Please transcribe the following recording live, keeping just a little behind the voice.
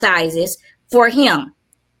sizes for him.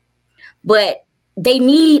 But they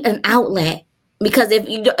need an outlet, because if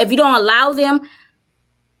you don't allow them,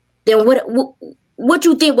 then what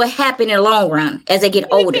you think will happen in the long run as they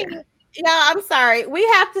get older? Yeah, I'm sorry. We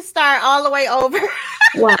have to start all the way over.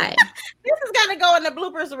 Why? This is gonna go in the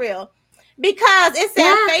bloopers reel because it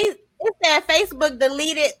said Facebook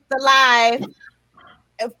deleted the live.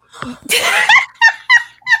 How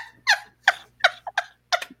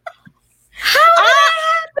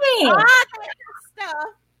did that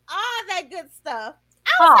happen? All that good stuff.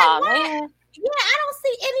 I was like, what? Yeah, I don't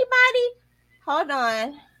see anybody. Hold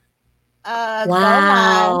on.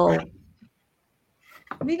 Wow.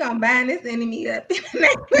 We gonna bind this enemy up.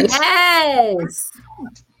 Yes.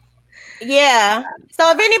 Yeah.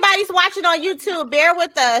 So if anybody's watching on YouTube, bear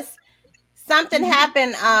with us. Something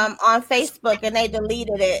happened on Facebook and they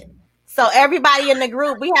deleted it. So everybody in the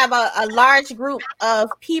group, we have a large group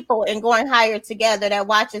of people in Going Higher Together that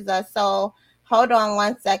watches us. So hold on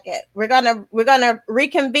one second. We're gonna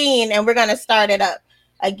reconvene and we're gonna start it up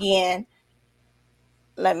again.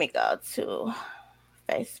 Let me go to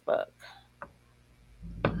Facebook.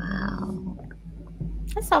 Wow.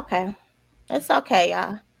 It's okay. It's okay,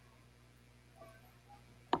 y'all.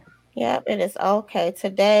 Yep, it is okay.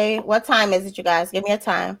 Today, what time is it, you guys? Give me a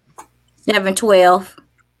time. 7:12.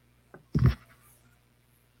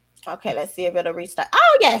 Okay, let's see if it'll restart.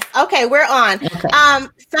 Oh, yes. Okay, we're on. Okay.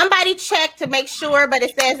 Somebody check to make sure, but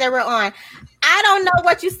it says that we're on. I don't know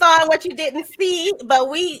what you saw and what you didn't see, but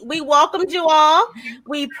we welcomed you all.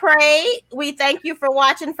 We prayed. We thank you for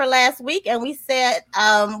watching for last week. And we said,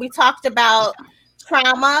 we talked about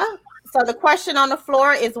trauma. So the question on the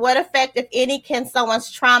floor is, what effect, if any, can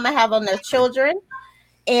someone's trauma have on their children?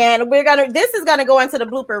 And this is gonna go into the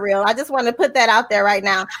blooper reel. I just want to put that out there right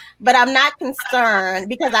now. But I'm not concerned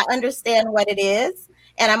because I understand what it is.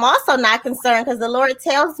 And I'm also not concerned because the Lord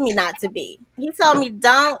tells me not to be. He told me,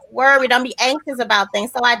 don't worry, don't be anxious about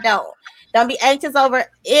things. So I don't. Don't be anxious over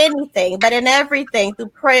anything, but in everything, through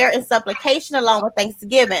prayer and supplication, along with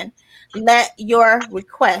thanksgiving, let your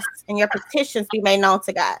requests and your petitions be made known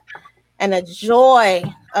to God. And the joy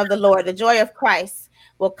of the Lord, the joy of Christ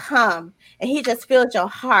will come. And he just filled your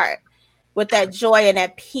heart with that joy and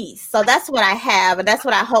that peace. So that's what I have. And that's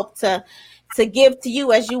what I hope to give to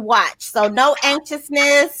you as you watch. So no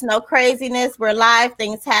anxiousness, no craziness. We're live.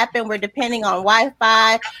 Things happen. We're depending on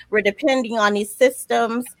Wi-Fi. We're depending on these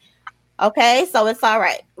systems. Okay. So it's all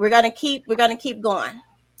right. We're going to keep going.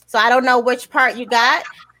 So I don't know which part you got.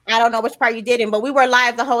 I don't know which part you didn't, but we were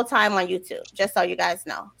live the whole time on YouTube, just so you guys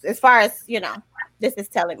know. As far as, this is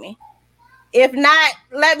telling me. If not,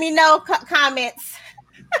 let me know comments.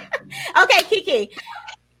 Okay, Kiki,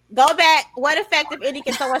 go back. What effect, if any,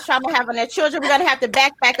 can someone's trauma have on their children? We're gonna have to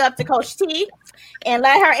back up to Coach T and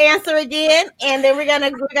let her answer again, and then we're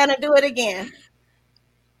gonna do it again.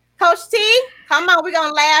 Coach T, come on, we're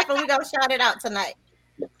gonna laugh and we're gonna shout it out tonight.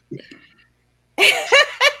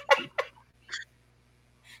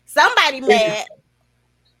 Somebody mad.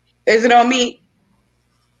 Is it on me?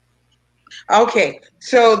 Okay,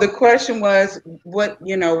 so the question was, what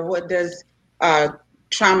does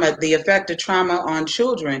trauma, the effect of trauma on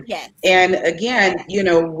children? Yes. And again,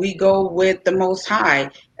 we go with the Most High,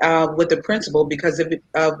 with the principle, because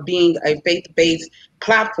of being a faith-based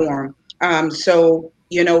platform. So,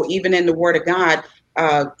 even in the Word of God,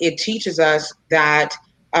 it teaches us that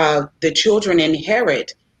the children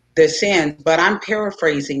inherit the sins, but I'm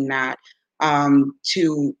paraphrasing that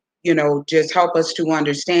to, just help us to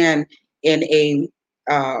understand in a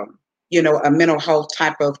mental health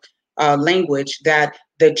type of language, that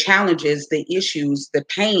the challenges, the issues, the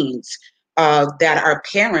pains that our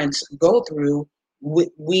parents go through,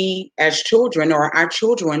 we as children, or our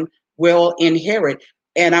children, will inherit.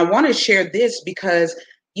 And I want to share this because,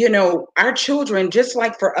 our children, just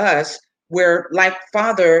like for us, we're like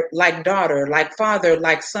father, like daughter, like father,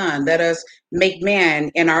 like son. Let us make man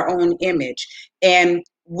in our own image. And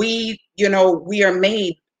we are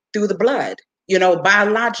made through the blood,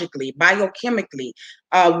 biologically, biochemically.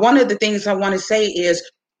 One of the things I want to say is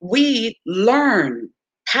we learn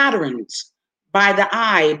patterns by the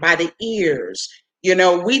eye, by the ears.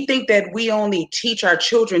 We think that we only teach our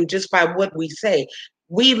children just by what we say.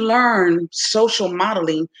 We learn social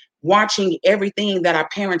modeling watching everything that our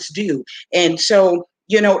parents do. And so,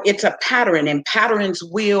 it's a pattern, and patterns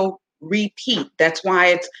will repeat. That's why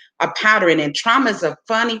it's a pattern. And trauma is a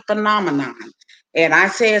funny phenomenon. And I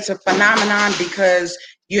say it's a phenomenon because,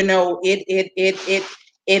 it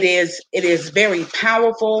is very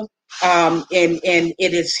powerful. And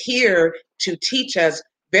it is here to teach us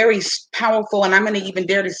very powerful, and I'm going to even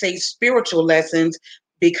dare to say spiritual lessons,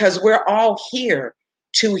 because we're all here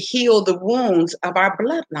to heal the wounds of our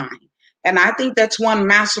bloodline. And I think that's one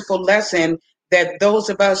masterful lesson that those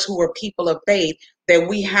of us who are people of faith, that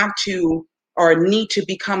we have to or need to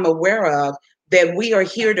become aware of, that we are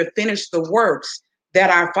here to finish the works that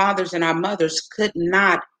our fathers and our mothers could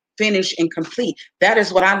not finish and complete. That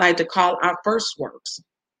is what I like to call our first works.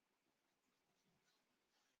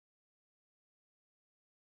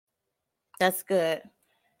 That's good.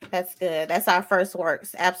 That's good. That's our first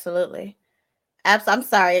works. Absolutely. I'm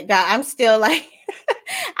sorry, God. I'm still like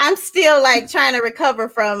trying to recover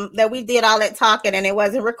from that. We did all that talking and it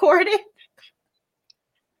wasn't recorded.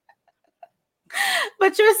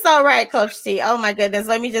 But you're so right, Coach T. Oh my goodness.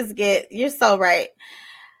 You're so right.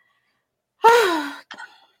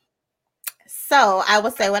 So I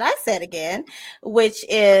will say what I said again, which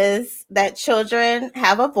is that children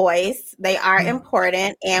have a voice. They are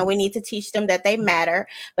important and we need to teach them that they matter.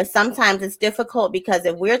 But sometimes it's difficult because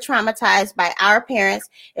if we're traumatized by our parents,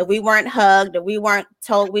 if we weren't hugged, if we weren't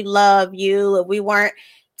told we love you, if we weren't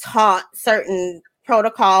taught certain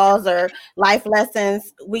protocols or life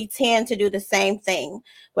lessons, we tend to do the same thing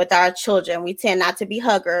with our children. We tend not to be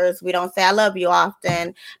huggers. We don't say I love you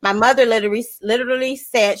often. My mother literally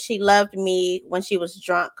said she loved me when she was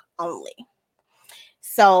drunk only.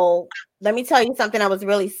 So let me tell you something that was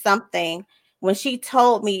really something. When she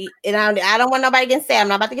told me, and I don't want nobody to get sad, I'm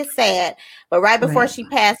not about to get sad, but right before she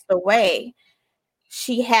passed away,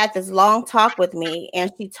 she had this long talk with me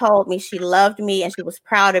and she told me she loved me and she was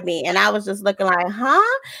proud of me. And I was just looking like, huh?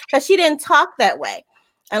 Because she didn't talk that way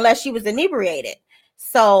unless she was inebriated.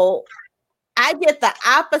 So I did the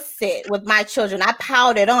opposite with my children. I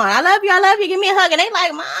pouted on. I love you. Give me a hug. And they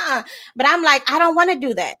like, Ma. But I'm like, I don't want to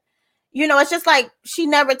do that. You know, it's just like she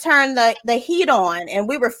never turned the heat on and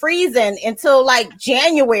we were freezing until like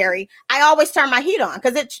January. I always turn my heat on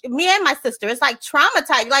because it's me and my sister. It's like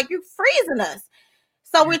traumatized. Like you're freezing us.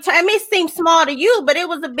 So it may seem small to you, but it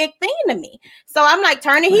was a big thing to me. So I'm like,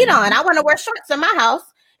 turn the heat on. I want to wear shorts in my house.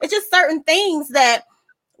 It's just certain things that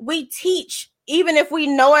we teach, even if we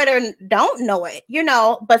know it or don't know it, you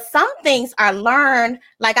know, but some things are learned.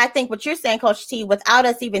 Like I think what you're saying, Coach T, without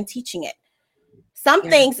us even teaching it. Some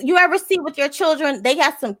things you ever see with your children, they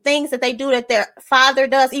got some things that they do that their father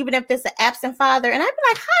does, even if it's an absent father. And I'd be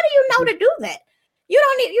like, how do you know to do that? You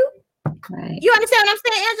don't need you understand what I'm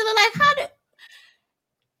saying, Angela? Like how do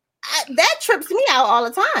that trips me out all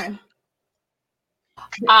the time.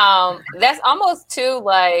 That's almost too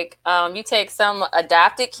like you take some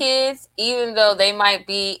adopted kids, even though they might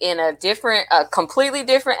be in a completely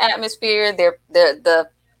different atmosphere. The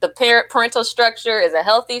parental structure is a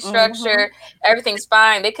healthy structure. Everything's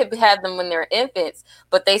fine. They could have them when they're infants,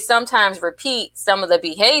 but they sometimes repeat some of the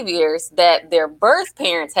behaviors that their birth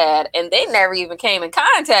parents had, and they never even came in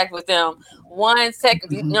contact with them.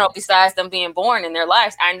 Besides them being born in their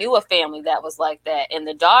lives. I knew a family that was like that, and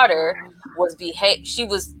the daughter was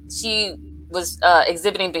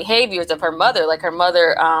exhibiting behaviors of her mother. Like her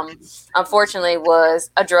mother, unfortunately,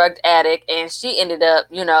 was a drug addict, and she ended up,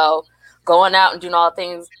 going out and doing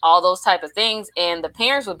all those type of things. And the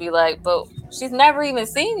parents would be like, but she's never even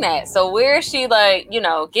seen that. So where is she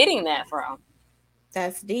getting that from?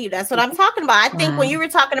 That's deep. That's what I'm talking about. I think when you were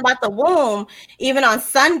talking about the womb, even on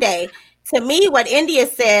Sunday, to me, what India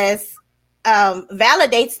says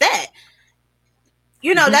validates that.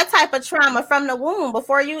 That type of trauma from the womb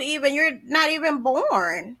before you're not even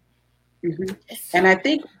born. And I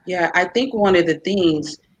think one of the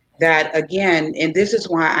things that, again, and this is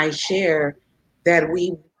why I share that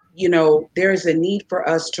there's a need for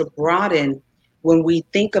us to broaden when we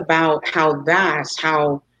think about how vast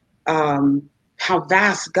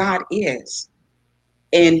God is.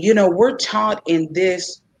 And, we're taught in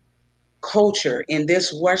this culture, in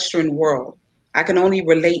this Western world, I can only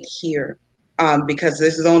relate here because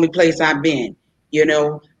this is the only place I've been,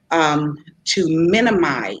 to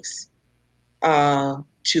minimize,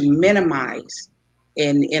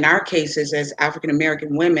 in our cases as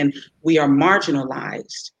African-American women, we are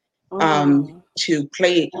marginalized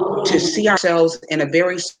to see ourselves in a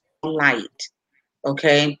very small light.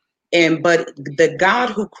 Okay. But the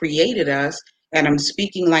God who created us, and I'm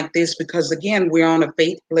speaking like this because, again, we're on a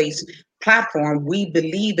faith-based platform. We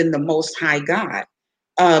believe in the Most High God.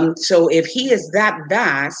 So if he is that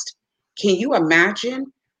vast, can you imagine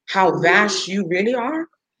how vast you really are?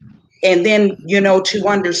 And then, to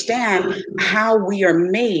understand how we are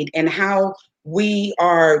made and how we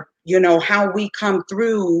are, how we come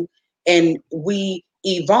through and we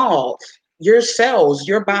evolve. Your cells,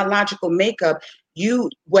 your biological makeup,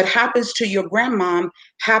 what happens to your grandmom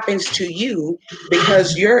happens to you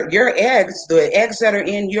because your eggs, the eggs that are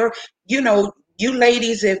in your, You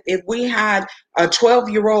ladies, if we had a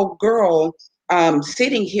 12-year-old girl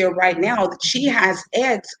sitting here right now, she has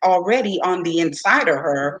eggs already on the inside of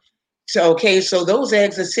her. So, so those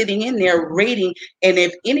eggs are sitting in there waiting. And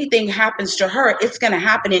if anything happens to her, it's going to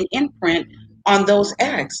happen in imprint on those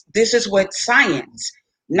eggs. This is what science,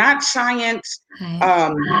 not science,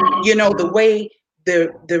 the way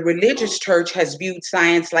the religious church has viewed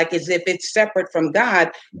science, like as if it's separate from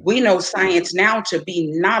God. We know science now to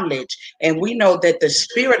be knowledge. And we know that the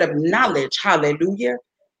spirit of knowledge, hallelujah,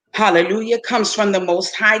 comes from the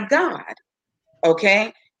Most High God.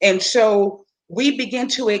 Okay. And so we begin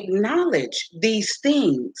to acknowledge these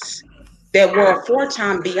things that were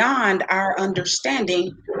aforetime beyond our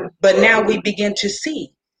understanding, but now we begin to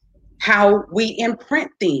see how we imprint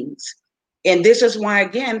things. And this is why,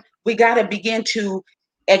 again, we got to begin to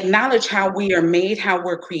acknowledge how we are made, how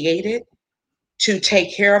we're created to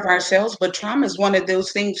take care of ourselves. But trauma is one of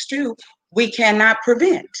those things too we cannot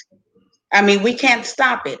prevent. I mean, we can't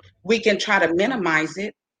stop it. We can try to minimize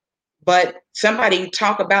it. But somebody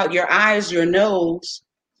talk about your eyes, your nose,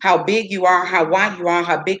 how big you are, how wide you are,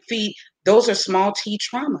 how big feet. Those are small T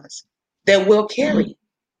traumas that we'll carry.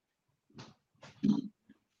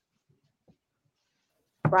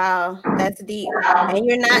 Wow, that's deep. And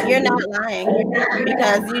you're not lying,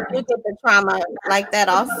 because you do get the trauma like that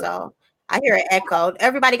also. I hear it echoed.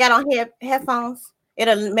 Everybody got on headphones.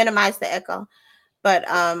 It'll minimize the echo. But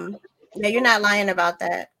yeah, you're not lying about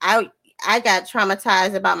that. I got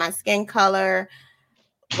traumatized about my skin color,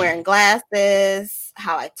 wearing glasses,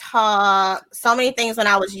 how I talk, so many things when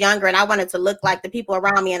I was younger, and I wanted to look like the people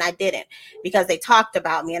around me, and I didn't, because they talked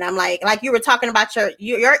about me. And I'm like you were talking about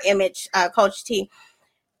your image, Coach T.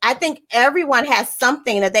 I think everyone has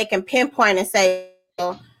something that they can pinpoint and say,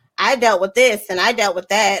 oh, I dealt with this and I dealt with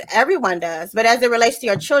that. Everyone does. But as it relates to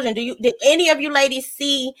your children, did any of you ladies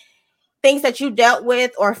see things that you dealt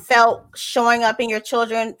with or felt showing up in your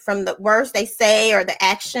children from the words they say or the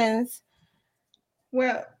actions?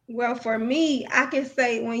 Well, for me, I can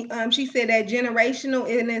say when she said that generational,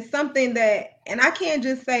 and it's something that, and I can't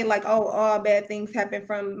just say like, oh, all bad things happen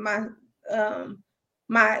from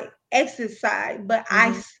my ex's side, but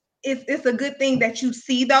it's a good thing that you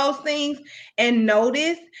see those things and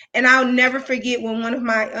notice. And I'll never forget when one of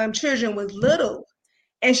my children was little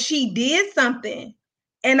and she did something,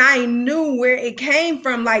 and I knew where it came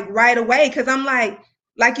from, like right away, because I'm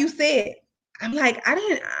like you said, I'm like, how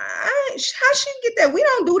she get that? We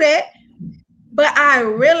don't do that. But I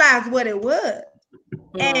realized what it was.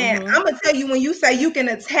 And I'm gonna tell you, when you say you can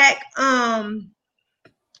attack, I'm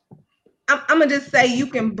gonna just say you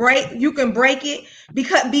can break it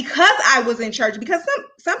because I was in church, because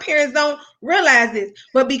some parents don't realize this,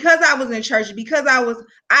 but because I was in church, because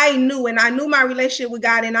I knew my relationship with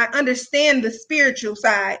God, and I understand the spiritual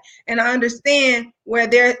side, and I understand where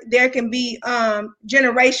there can be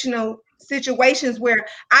generational situations where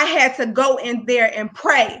I had to go in there and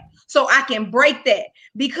pray so I can break that,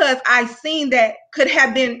 because I seen that could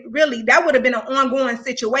have been that would have been an ongoing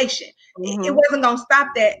situation. It wasn't gonna stop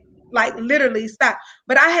that, like literally stop.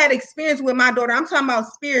 But I had experience with my daughter. I'm talking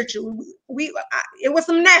about spiritual. It was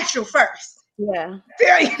some natural first. Yeah.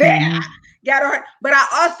 Got her, but I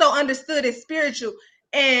also understood it spiritual,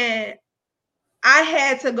 and I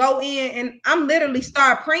had to go in and I'm literally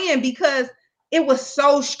start praying, because it was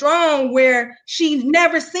so strong, where she's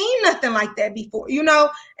never seen nothing like that before, and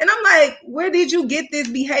I'm like, where did you get this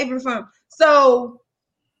behavior from? So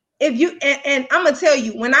if you, and I'm gonna tell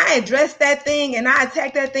you, when I addressed that thing and I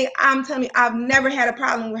attacked that thing, I'm telling you, I've never had a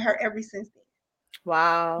problem with her ever since then.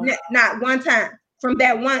 Wow. Not one time from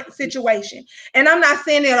that one situation. And I'm not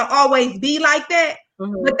saying it'll always be like that,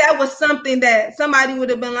 but that was something that somebody would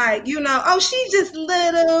have been like, oh, she's just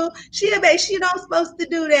little. She don't supposed to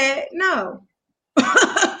do that. No.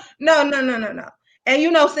 No.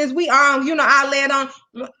 And since we are, I led on,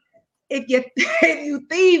 if you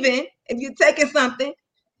thieving, if you're taking something,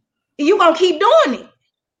 you're gonna keep doing it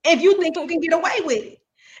if you think you can get away with it.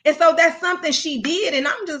 And so that's something she did, and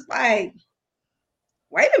I'm just like,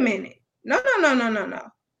 wait a minute. No.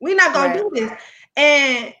 We're not gonna do this.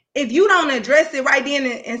 And if you don't address it right then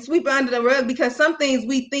and sweep it under the rug, because some things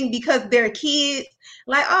we think because they're kids,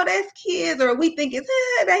 like, oh, that's kids, or we think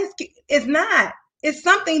it's not. It's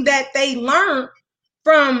something that they learn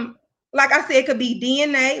from, like I said, it could be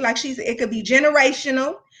DNA, like she said, it could be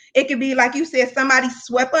generational. It could be, like you said, somebody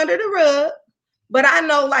swept under the rug. But I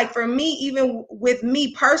know, like for me, even with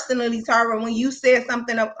me personally, Tara, when you said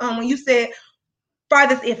something, when you said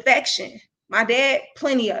farthest affection, my dad,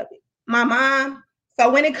 plenty of it. My mom.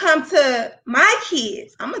 So when it comes to my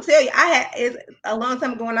kids, I'm gonna tell you, it's a long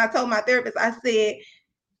time ago when I told my therapist, I said,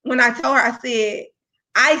 when I told her, I said,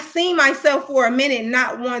 I see myself for a minute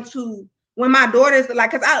not want to, when my daughters,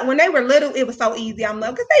 like, because when they were little, it was so easy. I'm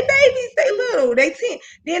like, because they babies, they little, they 10,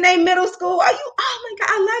 then they middle school. Are you, oh my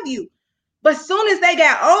God, I love you. But as soon as they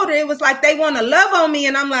got older, it was like they want to love on me.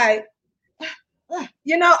 And I'm like,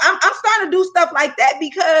 you know, I'm starting to do stuff like that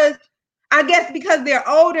because I guess because they're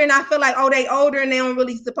older and I feel like, oh, they older and they don't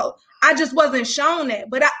really suppose. I just wasn't shown that.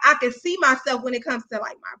 But I can see myself when it comes to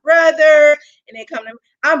like my brother and they come to me,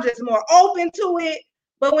 I'm just more open to it.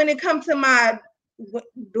 But when it comes to my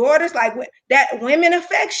daughters, like that women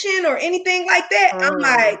affection or anything like that, I'm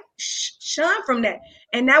like, shun from that.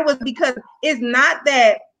 And that was because it's not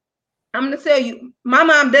that, I'm going to tell you, my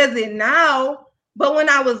mom does it now. But when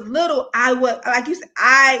I was little, I was, like you said,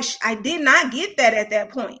 I did not get that at that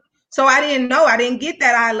point. So I didn't know. I didn't get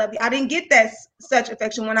that I love you. I didn't get that such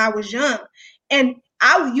affection when I was young. And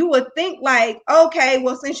you would think like, okay,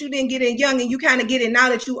 well, since you didn't get it young and you kind of get it now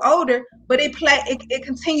that you're older, but it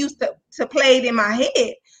continues to play it in my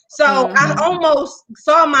head. So I almost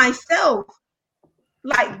saw myself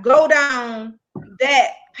like go down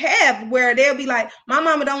that path where they'll be like, my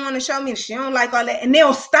mama don't want to show me, she don't like all that, and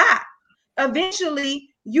they'll stop. Eventually,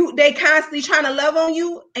 they constantly trying to love on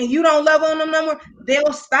you and you don't love on them no more,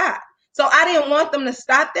 they'll stop. So I didn't want them to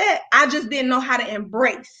stop that. I just didn't know how to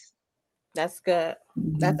embrace. That's good.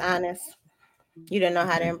 That's honest. You didn't know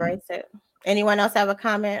how to embrace it. Anyone else have a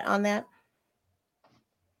comment on that?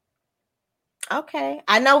 Okay.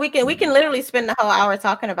 I know we can literally spend the whole hour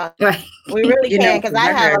talking about it. Right. We really can, because I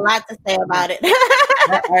have a lot to say about it.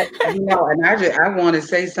 I want to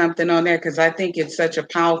say something on that because I think it's such a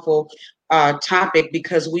powerful topic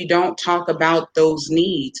because we don't talk about those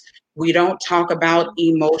needs. We don't talk about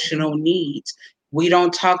emotional needs. We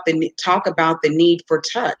don't talk about the need for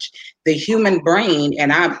touch. The human brain,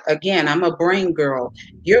 and I'm a brain girl.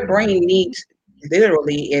 Your brain needs,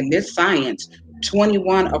 literally in this science,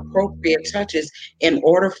 21 appropriate touches in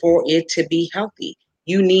order for it to be healthy.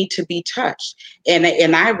 You need to be touched. And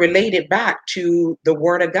I relate it back to the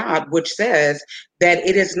word of God, which says that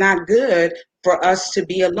it is not good for us to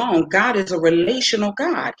be alone. God is a relational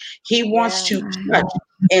God. He wants to touch.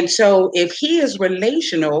 And so if he is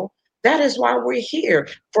relational, that is why we're here,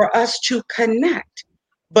 for us to connect.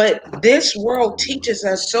 But this world teaches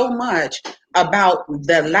us so much about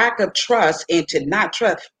the lack of trust and to not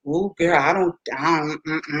trust. Oh, girl,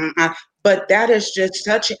 but that is just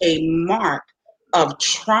such a mark of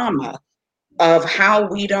trauma, of how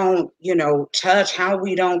we don't, touch, how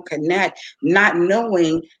we don't connect, not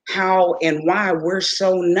knowing how and why we're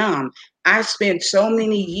so numb. I spent so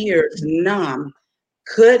many years numb,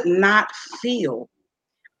 could not feel.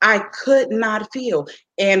 I could not feel.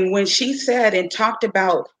 And when she said and talked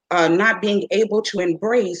about not being able to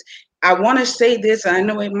embrace, I want to say this, I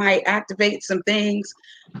know it might activate some things,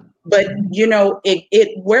 but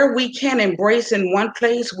where we can embrace in one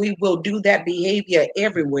place, we will do that behavior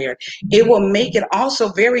everywhere. It will make it also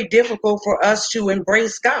very difficult for us to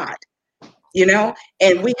embrace God,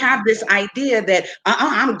 and we have this idea that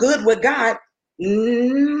I'm good with God.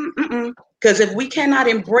 Because if we cannot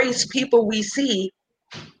embrace people we see,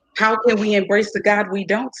 how can we embrace the God we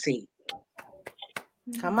don't see?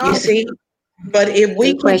 Come on. You see? But if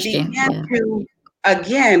we can begin to,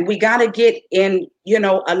 again, we got to get in,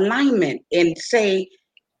 alignment and say,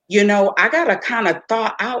 I got to kind of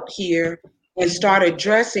thaw out here and start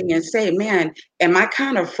addressing and say, man, am I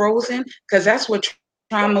kind of frozen? Because that's what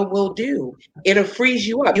trauma will do. It'll freeze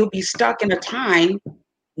you up. You'll be stuck in a time,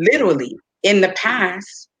 literally, in the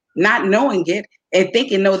past, not knowing it and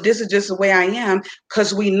thinking, no, this is just the way I am,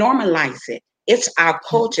 because we normalize it. It's our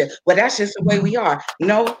culture. Well, that's just the way we are.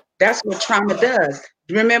 No, that's what trauma does.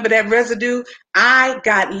 Remember that residue? I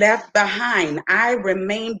got left behind. I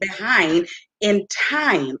remained behind in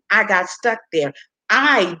time. I got stuck there.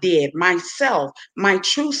 I did myself, my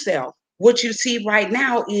true self. What you see right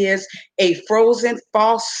now is a frozen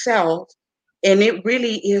false self, and it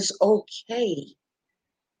really is okay.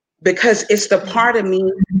 Because it's the part of me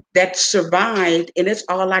that survived and it's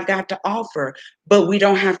all I got to offer, but we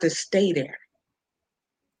don't have to stay there.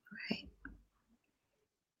 Right.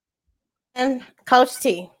 And Coach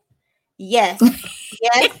T, yes,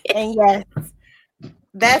 yes, and yes.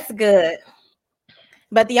 That's good.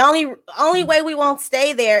 But the only way we won't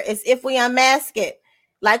stay there is if we unmask it,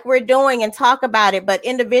 like we're doing, and talk about it. But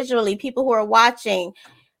individually, people who are watching,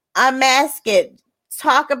 unmask it,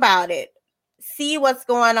 talk about it. See what's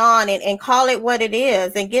going on and call it what it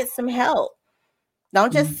is and get some help.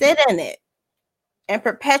 Don't just sit in it and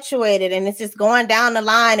perpetuate it. And it's just going down the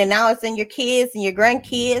line. And now it's in your kids and your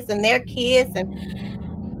grandkids and their kids.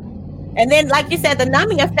 And then, like you said, the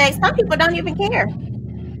numbing effect, some people don't even care.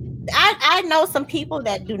 I know some people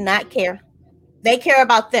that do not care. They care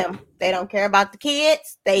about them. They don't care about the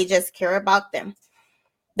kids. They just care about them.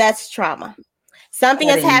 That's trauma. Something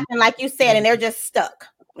has happened, like you said, and they're just stuck.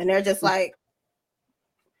 And they're just like,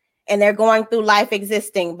 and they're going through life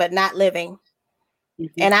existing, but not living.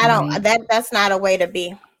 And I don't, that's not a way to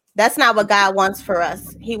be. That's not what God wants for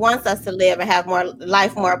us. He wants us to live and have more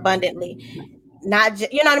life more abundantly. Not,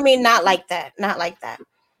 you know what I mean? Not like that. Not like that.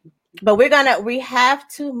 But we have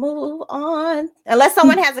to move on. Unless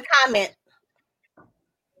someone has a comment.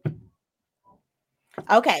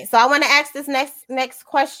 Okay, so I want to ask this next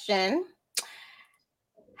question.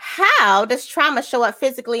 How does trauma show up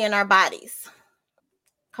physically in our bodies?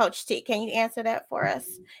 Coach T, can you answer that for us?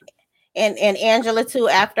 And Angela too,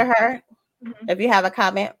 after her, if you have a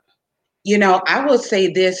comment. You know, I will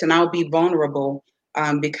say this, and I'll be vulnerable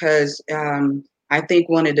because I think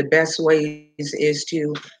one of the best ways is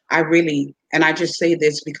to, and I just say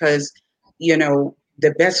this because, you know,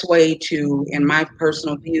 the best way to, in my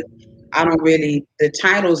personal view, the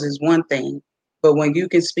titles is one thing, but when you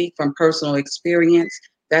can speak from personal experience,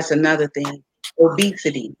 that's another thing.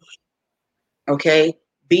 Obesity, okay?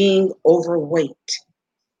 Being overweight.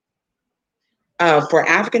 For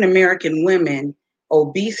African-American women,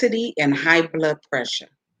 obesity and high blood pressure.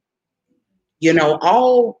 You know,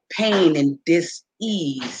 all pain and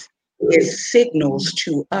dis-ease is signals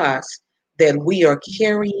to us that we are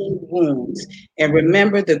carrying wounds. And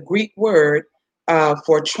remember, the Greek word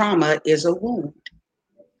for trauma is a wound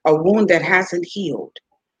that hasn't healed.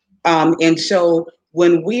 And so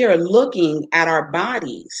when we are looking at our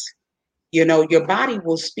bodies, you know, your body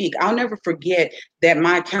will speak. I'll never forget that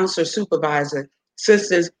my counselor supervisor,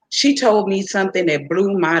 sisters, she told me something that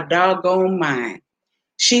blew my doggone mind.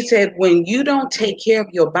 She said, when you don't take care of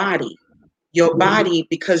your body,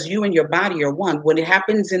 because you and your body are one, when it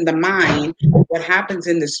happens in the mind, what happens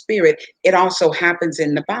in the spirit, it also happens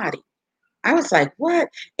in the body. I was like, what?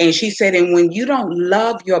 And she said, and when you don't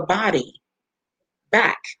love your body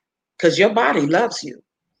back, because your body loves you,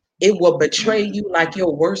 it will betray you like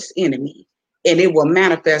your worst enemy. And it will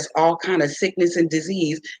manifest all kind of sickness and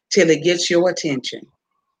disease till it gets your attention.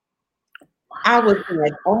 I was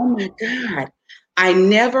like, oh my God. I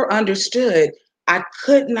never understood. I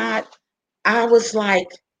was like,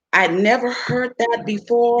 I'd never heard that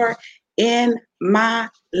before in my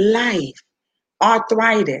life.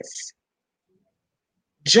 Arthritis,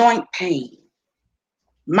 joint pain,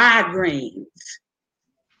 migraines,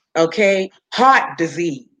 okay, heart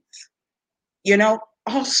disease, you know,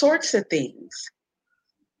 all sorts of things.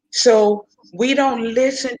 So we don't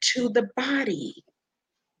listen to the body.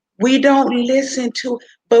 We don't listen to,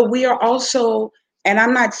 but we are also, and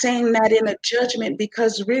I'm not saying that in a judgment,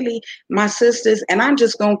 because really, my sisters, and I'm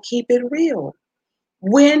just going to keep it real.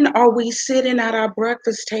 When are we sitting at our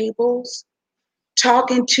breakfast tables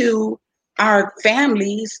talking to our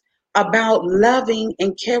families about loving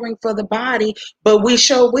and caring for the body, but we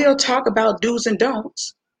sure will talk about do's and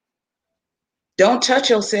don'ts? Don't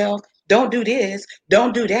touch yourself. Don't do this.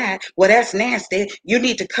 Don't do that. Well, that's nasty. You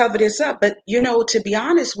need to cover this up. But, you know, to be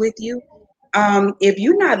honest with you, if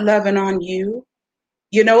you're not loving on you,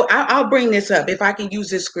 you know, I'll bring this up if I can use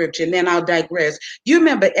this scripture, and then I'll digress. You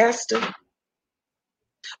remember Esther?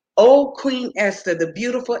 Old Queen Esther, the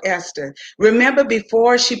beautiful Esther. Remember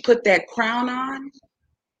before she put that crown on?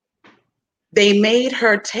 They made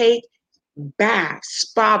her take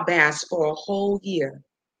spa baths for a whole year.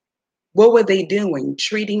 What were they doing?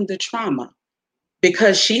 Treating the trauma.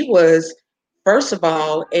 Because she was, first of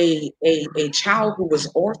all, a child who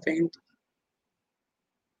was orphaned.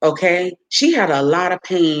 Okay, she had a lot of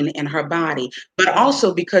pain in her body, but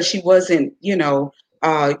also because she wasn't, you know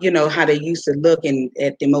how they used to look and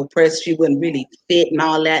at them oppressed, she wouldn't really fit and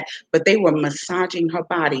all that. But they were massaging her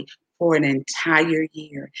body for an entire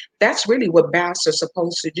year. That's really what baths are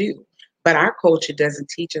supposed to do. But our culture doesn't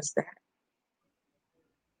teach us that.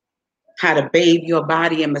 How to bathe your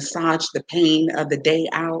body and massage the pain of the day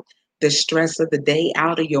out, the stress of the day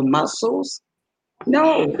out of your muscles.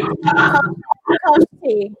 No. Coach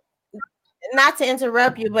T, not to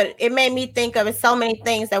interrupt you, but it made me think of so many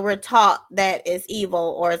things that we're taught that is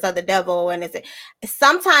evil or is of the devil, and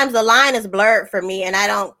sometimes the line is blurred for me, and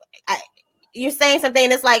you're saying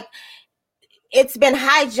something, it's like it's been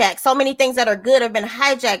hijacked. So many things that are good have been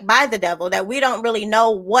hijacked by the devil that we don't really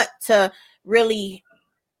know what to really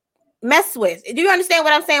mess with. Do you understand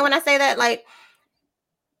what I'm saying when I say that? Like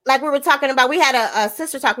we were talking about, we had a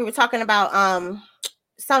sister talk, we were talking about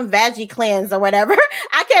some veggie cleanse or whatever.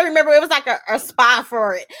 I can't remember. It was like a spa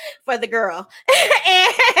for the girl.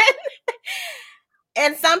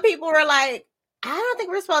 and some people were like, I don't think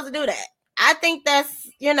we're supposed to do that. I think that's,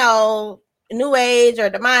 new age or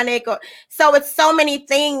demonic, or so it's so many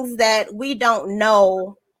things that we don't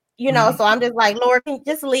know, so I'm just like, Lord,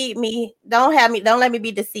 just lead me. Don't let me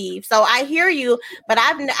be deceived. So I hear you, but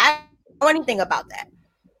I don't know anything about that.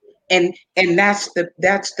 And that's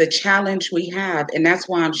the challenge we have, and that's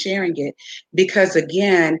why I'm sharing it, because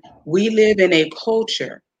again, we live in a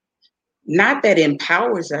culture not that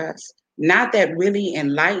empowers us, not that really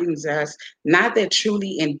enlightens us, not that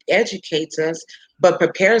truly educates us, but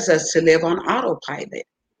prepares us to live on autopilot.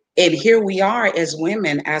 And here we are as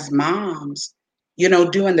women, as moms,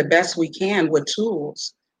 doing the best we can with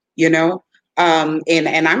tools,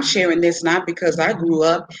 and I'm sharing this not because I grew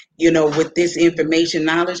up, with this information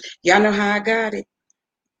knowledge. Y'all know how I got it?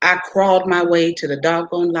 I crawled my way to the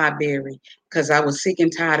doggone library because I was sick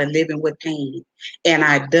and tired of living with pain. And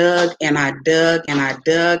I dug and I dug and I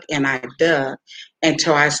dug and I dug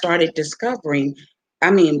until I started discovering,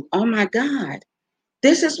 oh my God,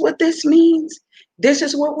 this is what this means. This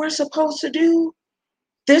is what we're supposed to do.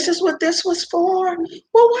 This is what this was for.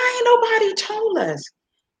 Well, why ain't nobody told us?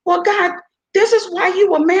 Well, God, this is why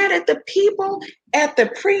you were mad at the people, at the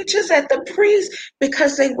preachers, at the priests,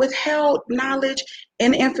 because they withheld knowledge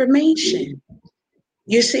and information.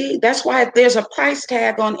 You see, that's why there's a price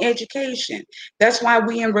tag on education. That's why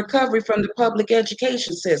we in recovery from the public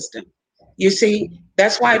education system. You see,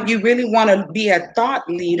 that's why if you really want to be a thought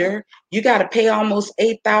leader, you got to pay almost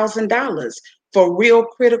 $8,000 for real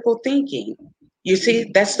critical thinking. You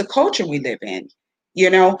see, that's the culture we live in.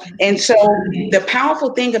 And so the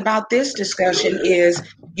powerful thing about this discussion is,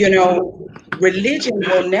 religion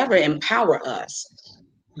will never empower us,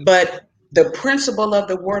 but the principle of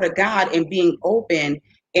the Word of God and being open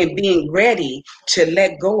and being ready to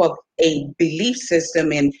let go of a belief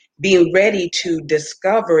system and being ready to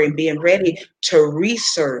discover and being ready to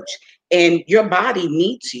research. And your body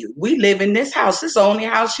needs you. We live in this house. This is the only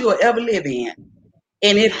house you'll ever live in.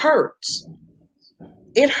 And it hurts.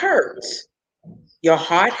 It hurts. Your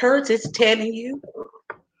heart hurts, it's telling you,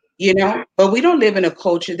 but we don't live in a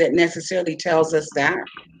culture that necessarily tells us that.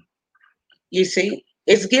 You see,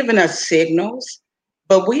 it's giving us signals,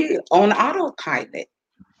 but we on autopilot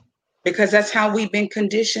because that's how we've been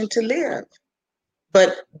conditioned to live.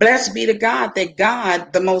 But blessed be to God that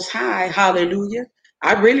God, the Most High, hallelujah,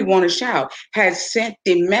 I really want to shout, has sent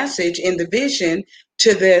the message in the vision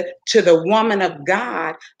to the woman of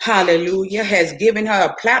God, hallelujah, has given her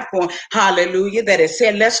a platform, hallelujah, that has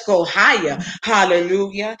said, let's go higher,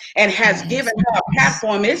 hallelujah, and has given her a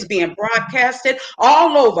platform. It's being broadcasted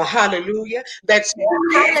all over, hallelujah, that's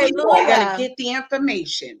people are going to get the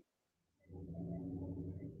information.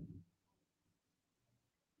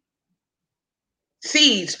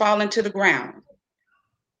 Seeds falling to the ground.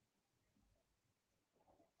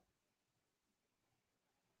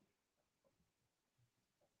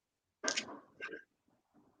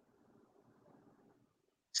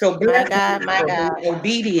 So my God.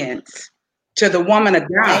 Obedience to the woman of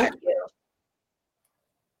God.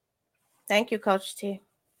 Thank you, Coach T.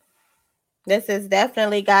 This is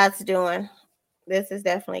definitely God's doing. Whew,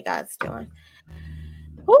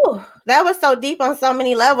 that was so deep on so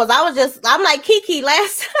many levels. I'm like Kiki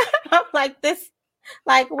last time. I'm like this,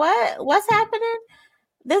 like what's happening?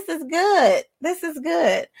 This is good.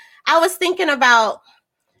 I was thinking about,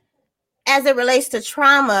 as it relates to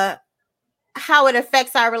trauma, how it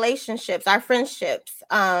affects our relationships, our friendships,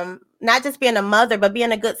 not just being a mother, but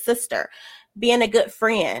being a good sister, being a good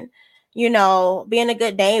friend, being a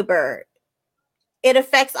good neighbor. It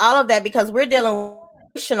affects all of that because we're dealing with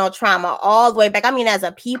emotional trauma all the way back. As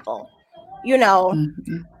a people,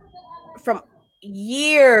 from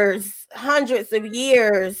years, hundreds of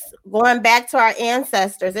years, going back to our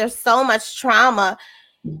ancestors. There's so much trauma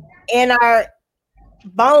in our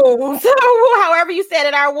bones, however you said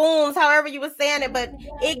it, our wounds, however you were saying it, but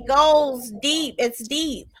it goes deep. It's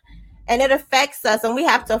deep and it affects us, and we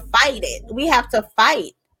have to fight it. We have to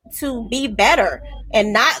fight to be better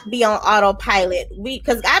and not be on autopilot.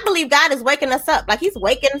 Because I believe God is waking us up, like he's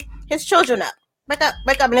waking his children up. Wake up.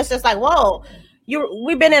 And it's just like, whoa,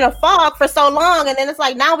 we've been in a fog for so long, and then it's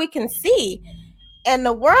like now we can see, and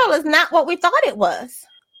the world is not what we thought it was.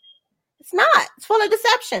 It's not. It's full of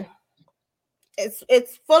deception.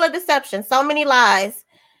 It's full of deception. So many lies.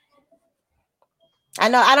 I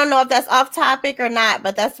don't know if that's off topic or not,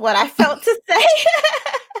 but that's what I felt to say.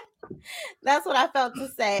 That's what I felt to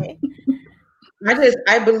say.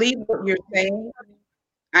 I believe what you're saying.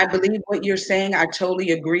 I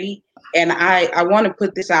totally agree. And I want to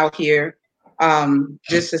put this out here,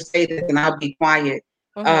 just to say this, and I'll be quiet.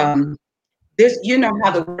 Mm-hmm. This,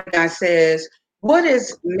 how the word of God says, what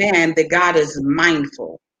is man that God is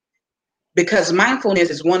mindful? because mindfulness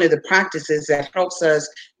is one of the practices that helps us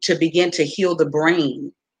to begin to heal the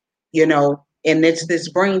brain, you know, and it's this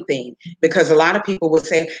brain thing, because a lot of people will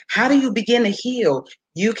say, how do you begin to heal?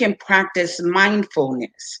 You can practice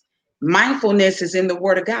mindfulness. Mindfulness is in the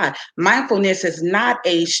Word of God. Mindfulness is not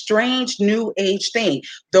a strange new age thing.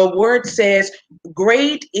 The word says,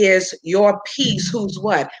 great is your peace. Whose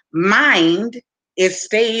what? Mind is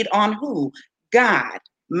stayed on who? God.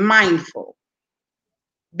 Mindful.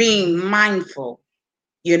 Being mindful,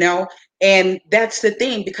 you know, and that's the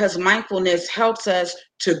thing, because mindfulness helps us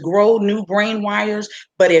to grow new brain wires,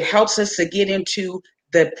 but it helps us to get into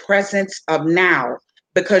the presence of now,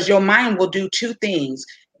 because your mind will do two things.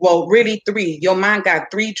 Well, really three. Your mind got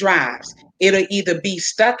three drives. It'll either be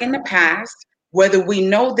stuck in the past, whether we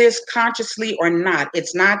know this consciously or not.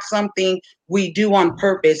 It's not something we do on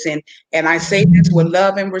purpose. And I say this with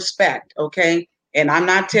love and respect, okay? And I'm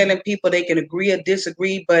not telling people they can agree or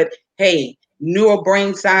disagree, but hey, neural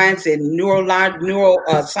brain science and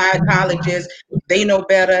psychologists, they know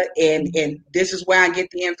better, and this is where I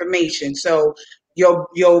get the information. So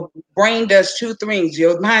your brain does two things.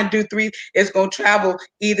 Your mind do three. It's gonna travel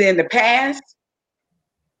either in the past,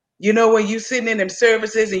 you know, when you sitting in them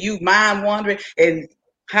services and you mind wandering and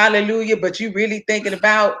hallelujah, but you really thinking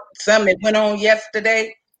about something that went on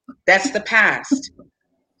yesterday. That's the past.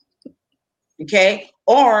 Okay,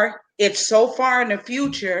 or it's so far in the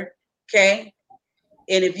future. Okay,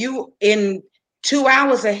 and if you in 2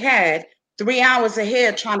 hours ahead, 3 hours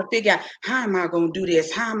ahead, trying to figure out how am I going to do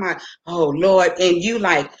this? How am I? Oh Lord, and you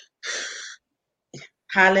like,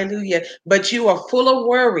 hallelujah, but you are full of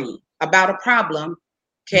worry about a problem.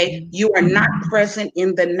 Okay, you are not present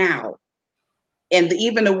in the now, and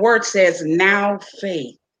even the word says now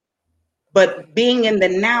faith. But being in the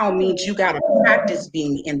now means you got to practice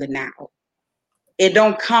being in the now. It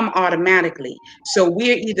don't come automatically. So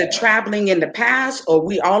we're either traveling in the past or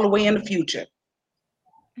we all the way in the future.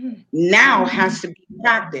 Now has to be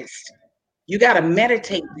practiced. You got to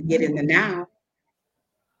meditate to get in the now.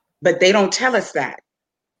 But they don't tell us that.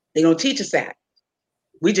 They don't teach us that.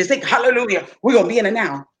 We just think, hallelujah, we're going to be in the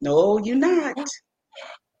now. No, you're not.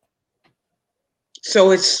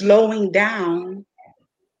 So it's slowing down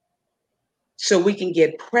so we can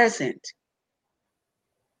get present.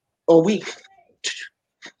 Or we,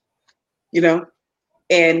 you know,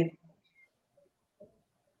 and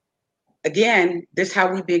again, this is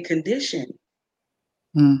how we've been conditioned.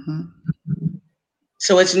 Mm-hmm.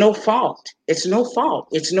 So it's no fault. It's no fault.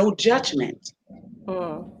 It's no judgment.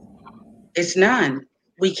 It's none.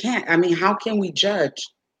 We can't. I mean, how can we judge,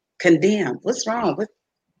 condemn? What's wrong with?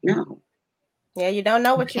 No. Yeah, you don't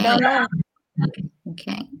know what you don't know.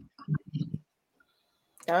 Okay.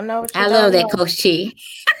 Don't know what you I don't love that, know. Coach Chi.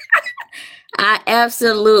 I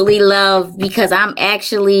absolutely love, because I've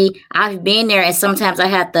been there, and sometimes I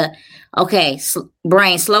have to, okay,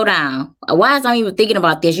 brain, slow down. Why is I even thinking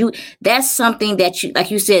about this? That's something that you,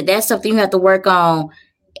 like you said, that's something you have to work on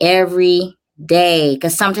every day.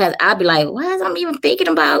 Because sometimes I'll be like, why is I'm even thinking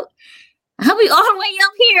about? I'll be all the way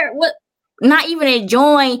up here, not even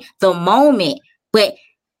enjoying the moment. But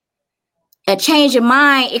a change of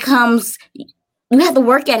mind, it comes. You have to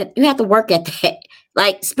work at it. You have to work at that.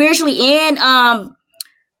 Like spiritually and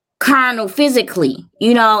carnal, physically,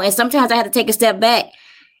 you know, and sometimes I have to take a step back,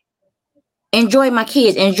 enjoy my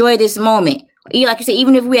kids, enjoy this moment. Like you said,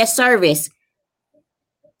 even if we're at service,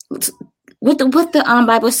 what the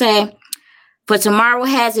Bible say? For tomorrow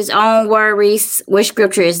has its own worries. Which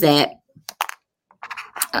scripture is that?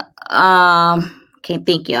 Can't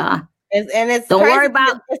think, y'all. It's don't crazy. worry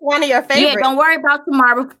about. It's one of your favorites. Yeah, don't worry about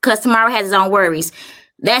tomorrow, because tomorrow has its own worries.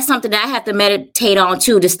 That's something that I have to meditate on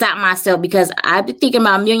too, to stop myself, because I've been thinking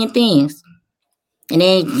about a million things. And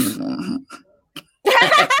then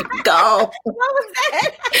go. What was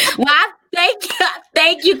that? Well,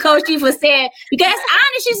 thank you, Coach Chi, for saying, because that's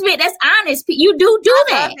honest. That's honest. You do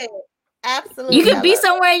that. Absolutely. You could be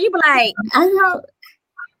somewhere, you be like, I know,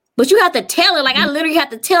 but you have to tell it. Like I literally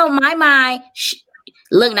have to tell my mind,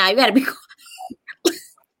 look now, you got to be.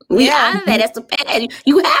 We out of that. That's the past.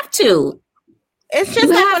 You have to. It's just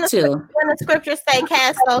like when the scriptures say,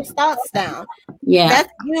 cast those thoughts down. Yeah. That's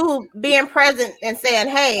you being present and saying,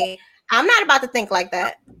 hey, I'm not about to think like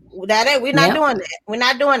that. We're not doing that. We're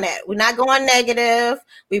not doing that. We're not going negative.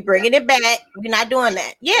 We're bringing it back. We're not doing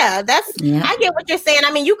that. Yeah, I get what you're saying.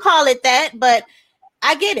 I mean, you call it that, but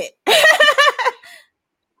I get it.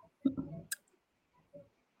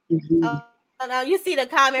 Now you see the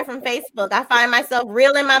comment from Facebook. I find myself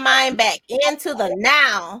reeling my mind back into the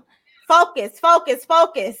now. Focus.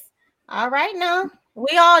 All right, now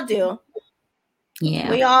we all do.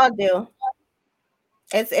 Yeah, we all do.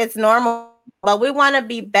 It's normal, but we want to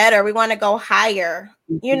be better. We want to go higher,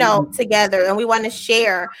 together, and we want to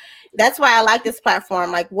share. That's why I like this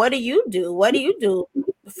platform. Like, what do you do? What do you do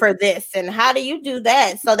for this? And how do you do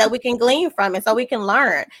that so that we can glean from it, so we can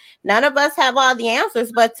learn? None of us have all the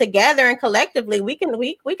answers, but together and collectively, we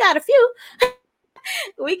got a few.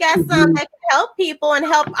 We got some that can help people and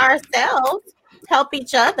help ourselves, help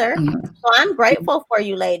each other. So I'm grateful for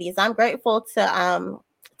you ladies. I'm grateful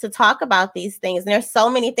to talk about these things. And there's so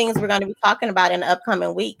many things we're going to be talking about in the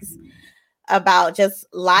upcoming weeks about just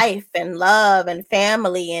life and love and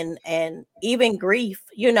family and even grief.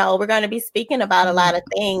 We're going to be speaking about a lot of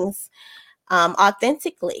things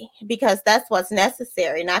authentically, because that's what's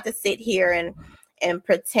necessary, not to sit here and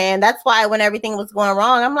pretend. That's why when everything was going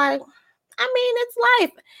wrong, I'm like, it's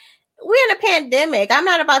life. We're in a pandemic. I'm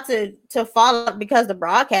not about to fall up because the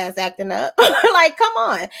broadcast acting up. Like, come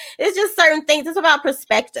on. It's just certain things. It's about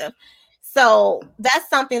perspective. So that's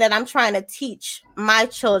something that I'm trying to teach my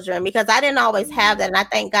children, because I didn't always have that. And I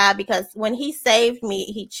thank God, because when he saved me,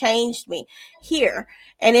 he changed me here.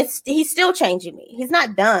 And he's still changing me. He's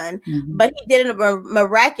not done, but he did a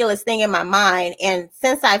miraculous thing in my mind. And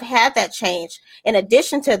since I've had that change, in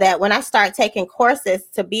addition to that, when I started taking courses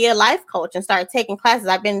to be a life coach and started taking classes,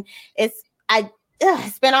 it's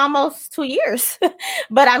been almost 2 years,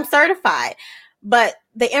 but I'm certified. But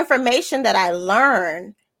the information that I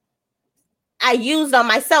learned, I used on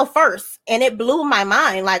myself first, and it blew my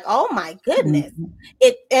mind. Like, oh my goodness.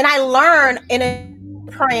 And I learned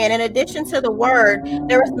praying, in addition to the word,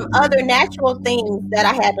 there were some other natural things that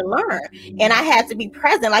I had to learn, and I had to be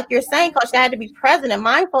present. Like you're saying, Coach, I had to be present and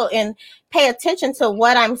mindful and pay attention to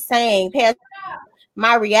what I'm saying, pay attention to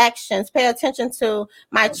my reactions, pay attention to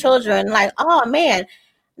my children. Like, oh man,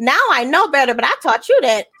 now I know better, but I taught you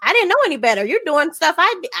that. I didn't know any better. You're doing stuff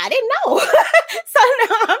I didn't know. So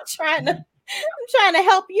now I'm trying to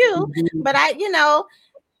help you, but y'all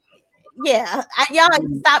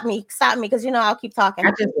stop me, because I'll keep talking.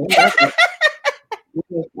 I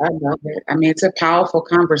love it. I mean, it's a powerful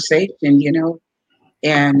conversation,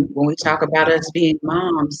 and when we talk about us being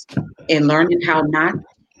moms and learning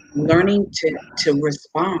to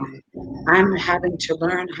respond, I'm having to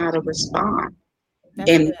learn how to respond.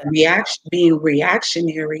 That's and good. Being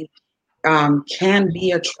reactionary can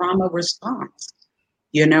be a trauma response.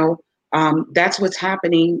 That's what's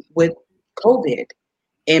happening with COVID.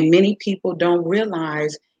 And many people don't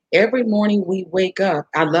realize every morning we wake up.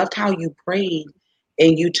 I loved how you prayed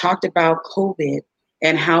and you talked about COVID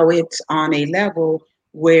and how it's on a level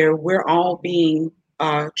where we're all being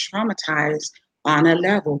traumatized on a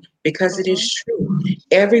level, because it is true.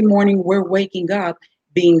 Every morning we're waking up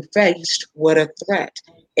being faced with a threat.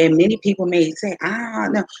 And many people may say,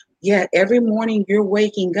 no. Yeah, every morning you're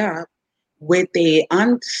waking up with a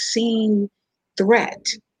unseen threat.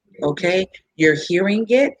 Okay, you're hearing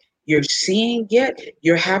it, you're seeing it,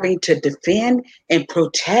 you're having to defend and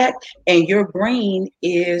protect, and your brain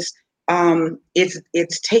is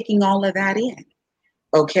it's taking all of that in.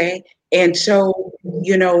 Okay, and so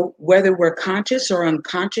whether we're conscious or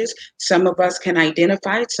unconscious, some of us can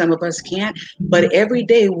identify it, some of us can't, but every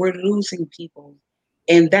day we're losing people,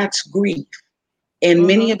 and that's grief. And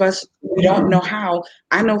many of us, we don't know how.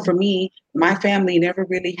 I know for me, my family never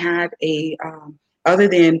really had a other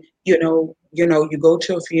than you go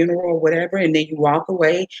to a funeral or whatever, and then you walk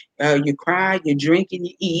away, you cry, you drink, and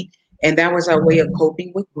you eat, and that was our way of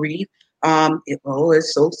coping with grief.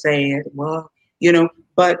 It's so sad. Well,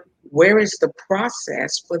 but where is the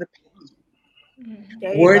process for the pain?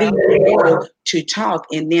 Where do you go to talk?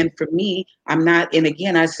 And then for me, I'm not, and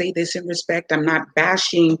again, I say this in respect, I'm not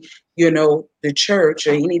bashing, the church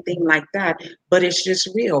or anything like that, but it's just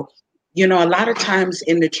real. A lot of times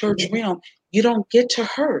in the church realm, you don't get to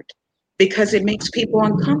hurt because it makes people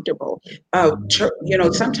uncomfortable.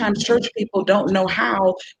 Sometimes church people don't know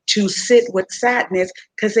how to sit with sadness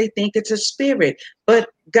because they think it's a spirit, but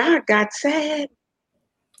God got sad.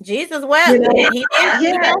 Jesus wept. And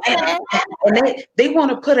they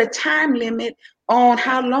want to put a time limit on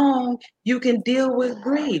how long you can deal with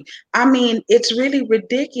grief. I mean, it's really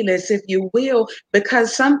ridiculous, if you will,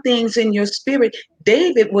 because some things in your spirit,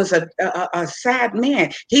 David was a sad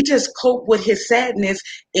man. He just coped with his sadness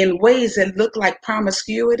in ways that look like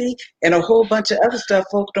promiscuity and a whole bunch of other stuff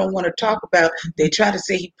folks don't want to talk about. They try to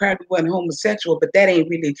say he probably wasn't homosexual, but that ain't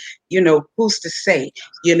really, who's to say?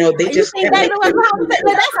 They just that's a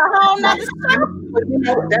whole nother topic.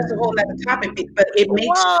 That's a whole other topic. But it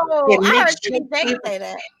makes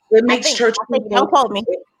church people. Don't quote me.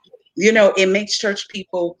 It makes church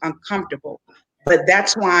people uncomfortable. But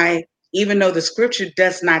that's why even though the scripture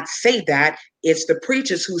does not say that. It's the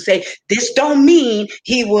preachers who say this don't mean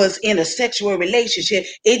he was in a sexual relationship.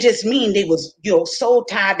 It just means they was, so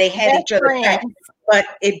tied they had each other back. But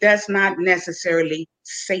it does not necessarily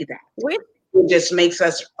say that. It just makes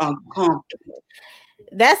us uncomfortable.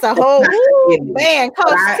 That's a whole man,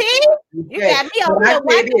 Coach T. You got me over here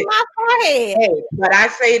wiping my forehead. Hey, but I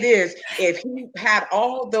say this: if he had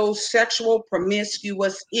all those sexual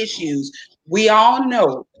promiscuous issues, we all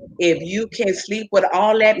know if you can sleep with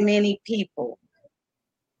all that many people,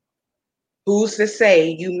 who's to say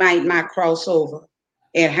you might not cross over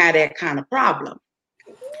and have that kind of problem?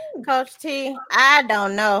 Coach T, I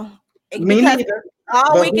don't know. Me neither.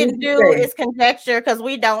 All we can do is conjecture because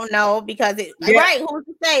we don't know because right, who's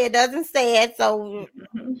to say? It doesn't say it, so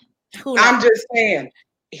who knows? I'm just saying.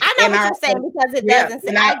 I know what you're saying because it doesn't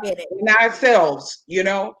say. I get it. In ourselves,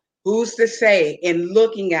 who's to say in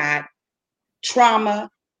looking at trauma,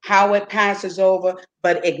 how it passes over,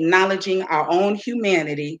 but acknowledging our own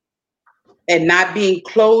humanity and not being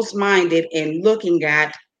closed-minded and looking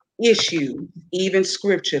at issues, even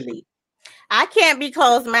scripturally. I can't be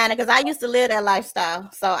closed-minded because I used to live that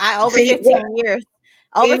lifestyle. So over 15 years.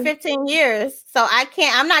 Over 15 years. So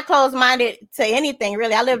I'm not closed-minded to anything,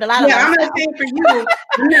 really. I lived a lot of I'm not saying for you.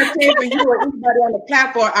 I'm not saying for you or anybody on the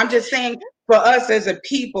platform. I'm just saying for us as a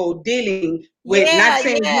people dealing with, not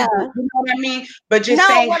saying you know what I mean? But just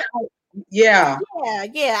saying, Yeah.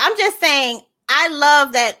 I'm just saying, I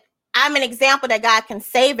love that I'm an example that God can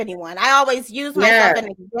save anyone. I always use myself as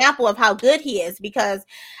an example of how good he is because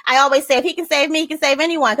I always say if he can save me, he can save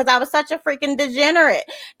anyone because I was such a freaking degenerate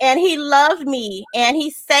and he loved me and he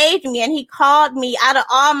saved me and he called me out of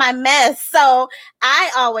all my mess. So I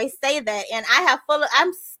always say that and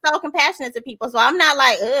I'm so compassionate to people. So I'm not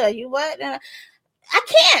like, you what? I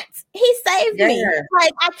can't. He saved me.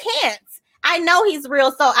 Like I can't. I know he's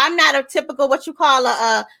real. So I'm not a typical what you call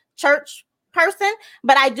a church person,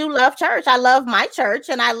 but I do love church. I love my church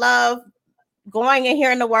and I love going and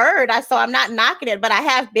hearing the word. So I'm not knocking it, but I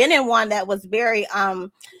have been in one that was very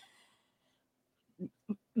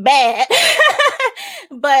bad.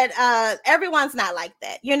 But everyone's not like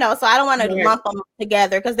that, so I don't want to lump them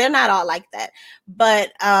together because they're not all like that.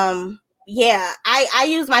 But I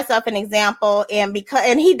use myself an example and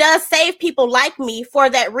he does save people like me for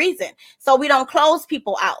that reason. So we don't close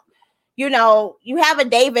people out. You have a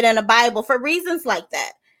David in the Bible for reasons like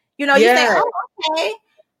that. You say,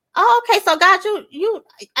 oh, okay. So God,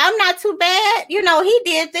 I'm not too bad. He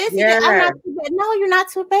did this. I'm not too bad. No, you're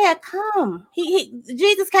not too bad. Come.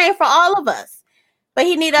 Jesus came for all of us, but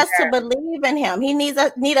he needs us to believe in him. He need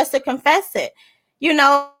us to confess it,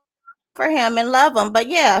 for him and love him. But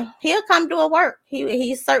he'll come do a work.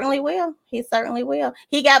 He certainly will. He certainly will.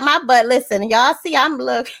 He got my butt. Listen, y'all see, I'm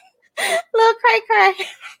little cray.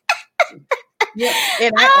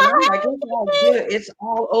 And I'm like, it's all good. It's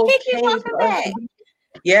all okay.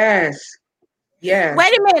 Yes.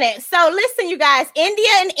 Wait a minute. So listen, you guys, India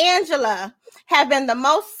and Angela have been the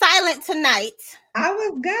most silent tonight. I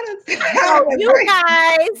was gonna say, you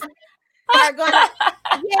guys are gonna,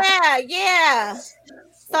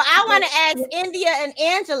 So I want to ask India and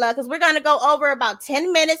Angela because we're gonna go over about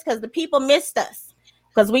 10 minutes because the people missed us.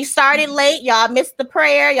 Because we started late, y'all missed the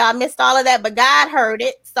prayer, y'all missed all of that, but God heard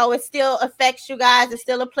it, so it still affects you guys. It's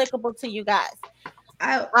still applicable to you guys.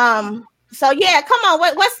 So come on,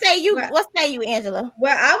 what say you? What say you, Angela?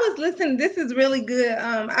 Well, I was listening. This is really good.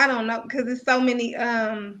 I don't know because there's so many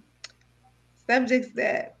subjects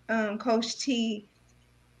that Coach T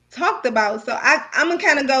talked about. So I'm gonna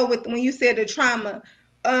kind of go with when you said the trauma.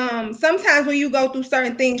 Sometimes when you go through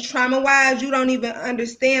certain things trauma-wise, you don't even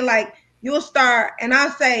understand. Like you'll start, and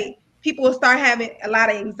I'll say people will start having a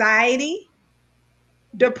lot of anxiety,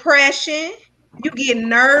 depression. You get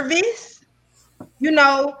nervous,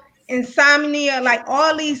 insomnia, like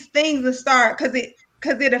all these things will start because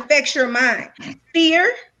it affects your mind.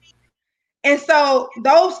 Fear. And so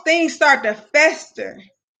those things start to fester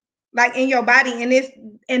like in your body.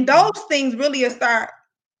 And those things really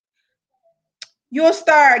you'll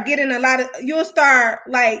start getting a lot of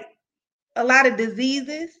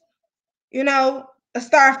diseases,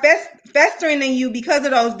 start festering in you because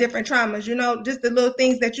of those different traumas, just the little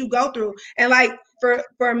things that you go through. And like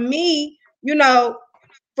for me,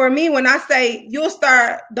 when I say you'll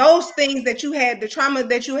start those things that you had, the trauma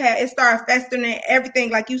that you had, it started festering in everything.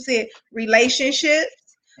 Like you said, relationships,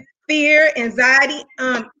 fear, anxiety,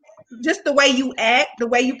 just the way you act, the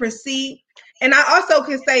way you perceive. And I also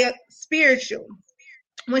can say spiritual.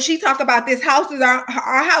 When she talked about this house is our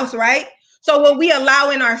house, right? So what we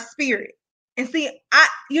allow in our spirit. And see,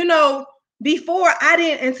 before I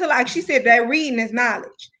didn't, until like she said that reading is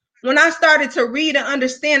knowledge. when I started to read and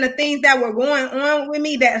understand the things that were going on with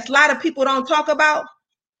me that a lot of people don't talk about,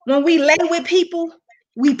 when we lay with people,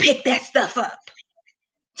 we pick that stuff up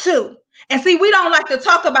too. And see, we don't like to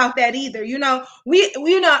talk about that either. You know, we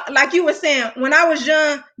like you were saying, when I was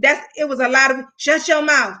young, it was a lot of shut your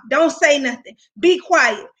mouth, don't say nothing, be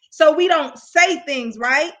quiet. So we don't say things,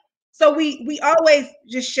 right? So we always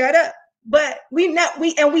just shut up. But we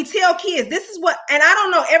tell kids, this is what, and I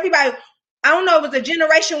don't know, everybody, I don't know if it's a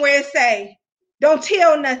generation where it say, don't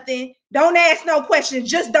tell nothing, don't ask no questions,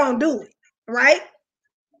 just don't do it, right?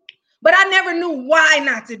 But I never knew why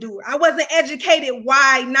not to do it. I wasn't educated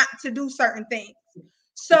why not to do certain things.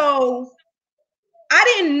 So I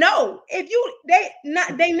didn't know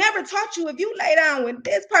they never taught you if you lay down with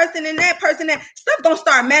this person and that person, that stuff gonna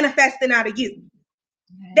start manifesting out of you.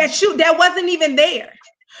 That wasn't even there.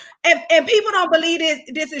 And people don't believe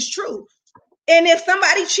this is true. And if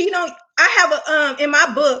somebody cheat on, I have in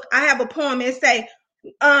my book, I have a poem. It say,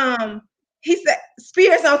 he said,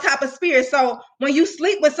 spirits on top of spirits. So when you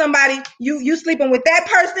sleep with somebody, you sleeping with that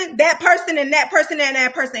person, and that person, and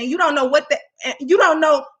that person, and you don't know you don't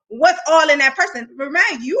know what's all in that person.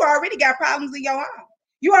 Remember, you already got problems in your own.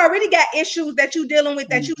 You already got issues that you're dealing with,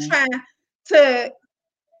 that you're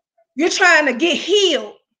trying to get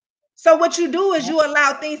healed. So what you do is you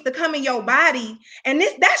allow things to come in your body, and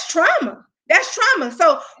that's trauma. That's trauma.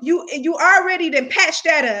 So you already then patched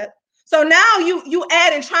that up. So now you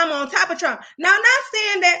adding trauma on top of trauma. Now, I'm not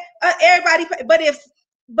saying that everybody,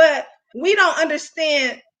 but we don't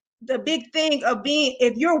understand the big thing of being,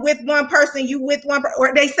 if you're with one person, you with one person,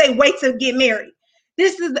 or they say wait to get married.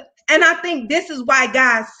 And I think this is why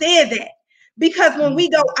God said that, because when we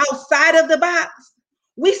go outside of the box,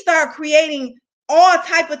 we start creating all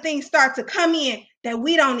type of things start to come in that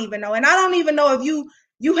we don't even know. And I don't even know if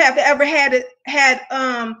you have ever had it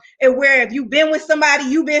where if you've been with somebody,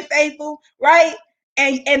 you've been faithful, right?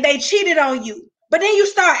 And they cheated on you. But then you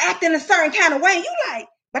start acting a certain kind of way. And you like,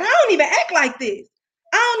 but I don't even act like this.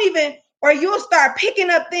 Or you'll start picking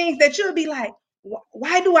up things that you'll be like,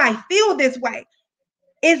 why do I feel this way?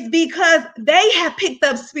 It's because they have picked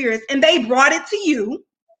up spirits and they brought it to you.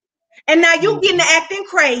 And now you getting to acting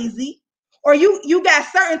crazy. Or you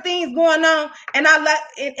got certain things going on, and I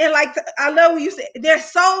love what you said. They're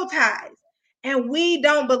soul ties, and we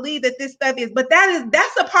don't believe that this stuff is. But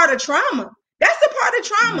that's a part of trauma. That's a part of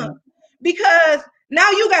trauma, because now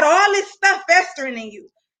you got all this stuff festering in you.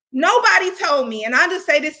 Nobody told me, and I just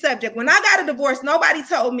say this subject. When I got a divorce, nobody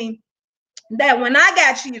told me that when I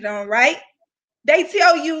got cheated on, right? They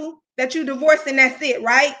tell you that you divorced and that's it,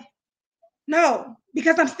 right? No.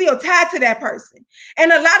 Because I'm still tied to that person.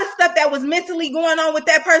 And a lot of stuff that was mentally going on with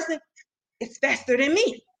that person, it's festered in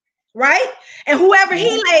me, right? And whoever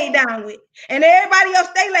he laid down with, and everybody else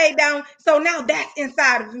they laid down, so now that's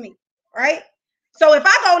inside of me, right? So if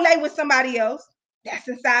I go lay with somebody else, that's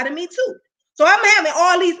inside of me too. So I'm having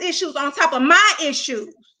all these issues on top of my issues.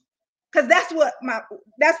 Because that's what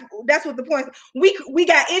the point is. We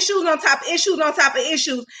got issues on top of issues on top of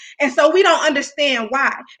issues. And so we don't understand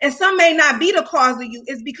why. And some may not be the cause of you.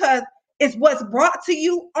 It's because it's what's brought to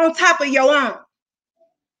you on top of your own.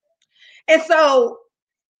 And so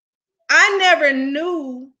I never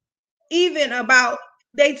knew even about,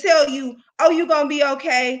 they tell you, oh, you're going to be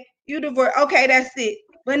okay. You divorce. Okay, that's it.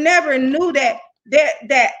 But never knew that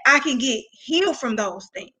I can get healed from those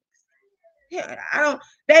things. Yeah,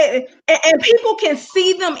 and people can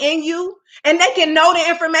see them in you, and they can know the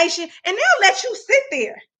information, and they'll let you sit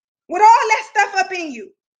there with all that stuff up in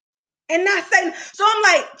you and not say. So I'm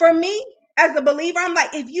like, for me as a believer, I'm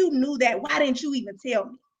like, if you knew that, why didn't you even tell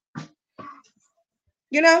me?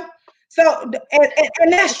 You know? So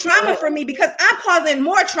and that's trauma for me, because I'm causing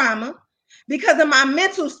more trauma because of my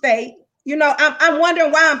mental state. You know, I'm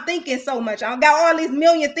wondering why I'm thinking so much. I got all these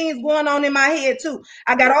million things going on in my head too.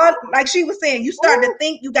 I got all, like she was saying, you start to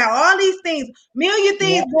think, you got all these things, million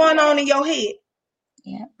things going on in your head.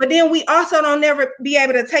 Yeah. But then we also don't never be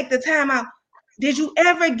able to take the time out. Did you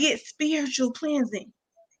ever get spiritual cleansing?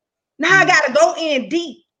 Now I gotta go in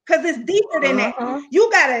deep, because it's deeper than that.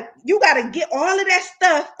 You gotta get all of that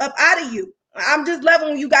stuff up out of you. I'm just loving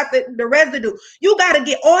when you got the residue. You got to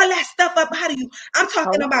get all that stuff up out of you. I'm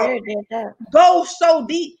talking about go so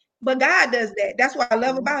deep, but God does that. That's what I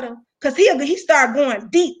love about him, because he started going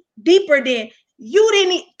deeper than you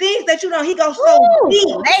didn't, things that you know. He goes so deep.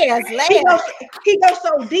 He goes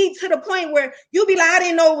so deep to the point where you be like, I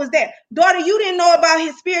didn't know it was that. Daughter, you didn't know about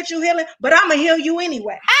his spiritual healing, but I'm gonna heal you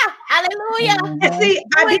anyway. Hallelujah. And see,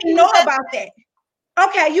 I didn't know about that.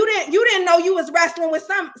 Okay, you didn't know you was wrestling with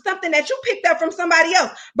something that you picked up from somebody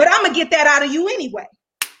else, but I'm gonna get that out of you anyway.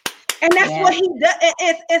 And that's what he does.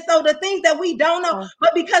 And so the things that we don't know,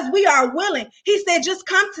 but because we are willing, he said, just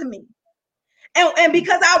come to me. And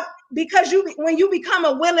because you, when you become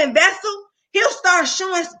a willing vessel, he'll start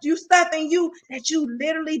showing you stuff in you that you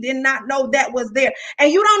literally did not know that was there.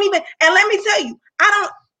 And you don't even, and let me tell you, I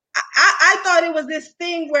thought it was this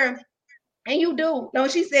thing where, and you do, no,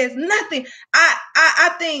 she says nothing.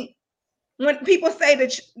 I think when people say the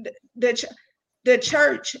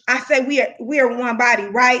church, I say we are one body,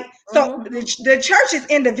 right? So the church is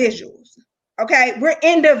individuals. Okay, we're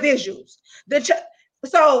individuals.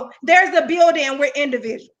 So there's a building and we're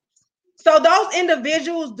individuals. So those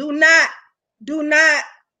individuals do not,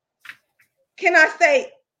 can I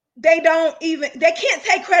say, they can't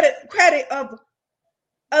take credit of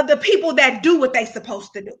the people that do what they're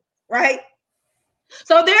supposed to do, right?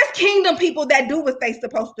 So there's kingdom people that do what they're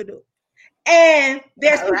supposed to do. And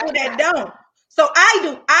there's people that don't. So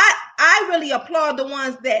I really applaud the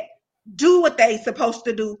ones that do what they're supposed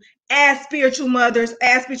to do as spiritual mothers,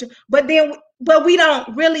 but we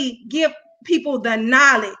don't really give people the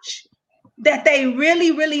knowledge that they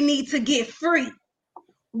really, really need to get free.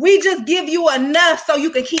 We just give you enough so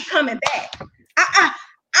you can keep coming back. I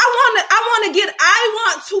want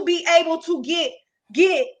to be able to get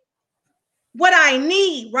what I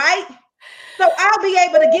need, right? So I'll be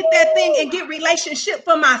able to get that thing and get relationship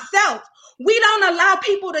for myself. We don't allow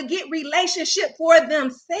people to get relationship for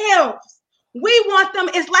themselves. We want them.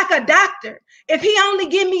 It's like a doctor. If he only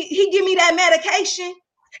give me that medication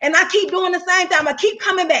and I keep doing the same thing, I keep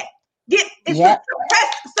coming back.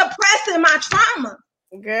 Suppressing my trauma.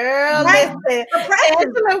 Girl, listen,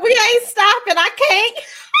 Angela, we ain't stopping. I can't.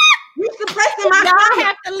 You suppressing my trauma. Y'all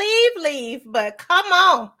have to leave, but come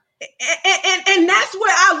on. And that's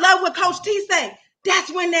where I love what Coach T say.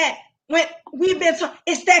 That's when we've been taught,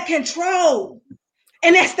 it's that control.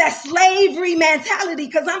 And that's that slavery mentality,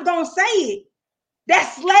 because I'm going to say it.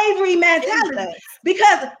 That slavery mentality.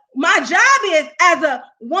 Because my job is, as a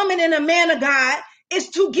woman and a man of God, is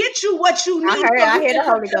to get you what you need to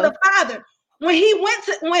the Father. When he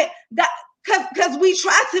because we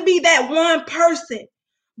try to be that one person,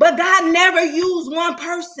 but God never used one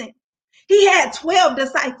person. He had 12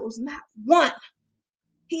 disciples, not one.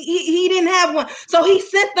 He didn't have one. So he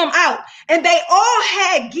sent them out, and they all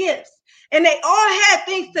had gifts, and they all had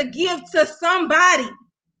things to give to somebody.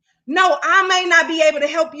 No, I may not be able to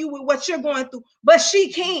help you with what you're going through, but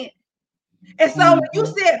she can. And so when you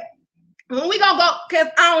said, when we gonna go, because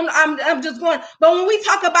I'm just going, but when we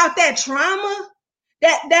talk about that trauma,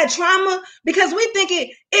 that trauma, because we think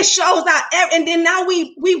it shows out, and then now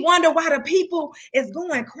we wonder why the people is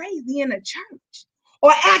going crazy in the church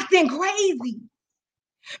or acting crazy.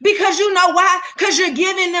 Because you know why? Because you're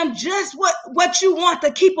giving them just what you want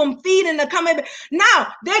to keep them feeding to come in. Now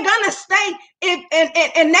they're gonna stay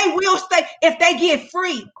and they will stay if they get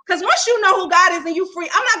free. Because once you know who God is and you free,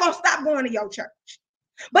 I'm not gonna stop going to your church.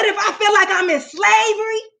 But if I feel like I'm in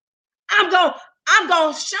slavery, I'm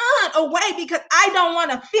gonna shun away, because I don't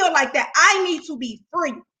want to feel like that. I need to be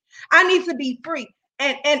free. I need to be free.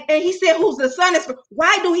 And he said, "Who's the Son is free."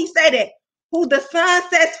 Why do he say that? Who the Son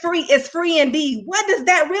sets free is free indeed. What does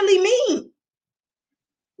that really mean?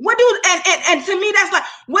 And to me, that's like,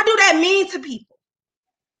 what do that mean to people?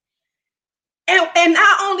 And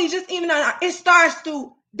not only just even it starts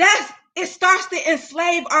to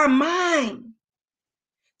enslave our mind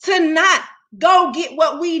to not go get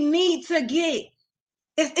what we need to get.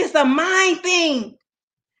 It's a mind thing.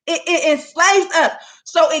 It enslaves us.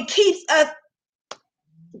 So it keeps us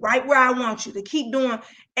right where I want you to keep doing.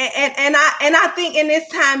 And I think in this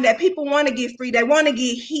time that people want to get free, they want to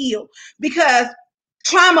get healed, because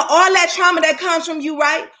trauma, all that trauma that comes from you,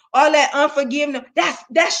 right? All that unforgiveness,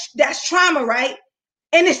 that's trauma, right?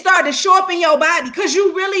 And it started to show up in your body because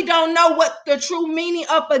you really don't know what the true meaning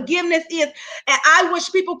of forgiveness is. And I wish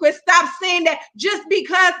people could stop saying that just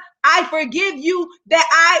because I forgive you,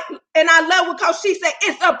 and I love what Coach T said,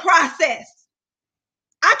 it's a process.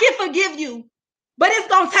 I can forgive you, but it's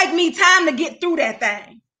going to take me time to get through that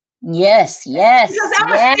thing. Yes. Because I'm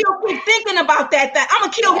going to still keep thinking about that thing. I'm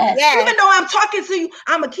going to kill you. Even though I'm talking to you,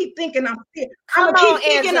 I'm going to keep thinking I'm there. I'm going to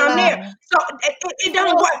keep thinking I'm there. So it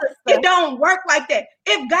don't work. It don't work like that.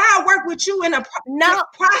 If God worked with you in a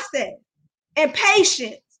process and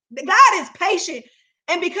patience, God is patient.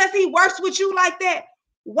 And because he works with you like that,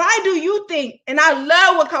 why do you think, and I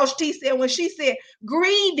love what Coach T said when she said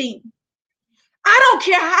grieving. I don't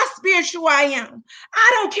care how spiritual I am. I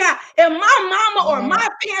don't care if my mama or my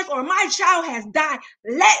parents or my child has died.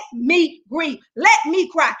 Let me grieve. Let me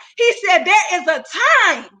cry. He said there is a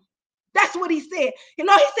time. That's what he said. You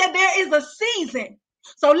know, he said there is a season.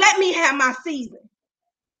 So let me have my season.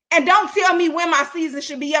 And don't tell me when my season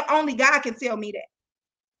should be up. Only God can tell me that.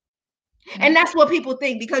 And that's what people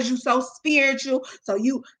think, because you're so spiritual. So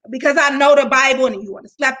because I know the Bible and you want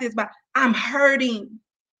to slap this, but I'm hurting.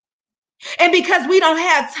 And because we don't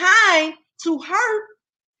have time to hurt,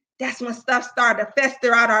 that's when stuff start to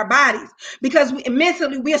fester out our bodies. Because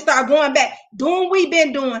mentally we'll start going back, doing what we've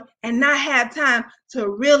been doing and not have time to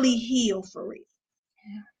really heal for real.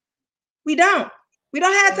 Yeah. We don't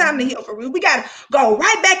have time to heal for real. We got to go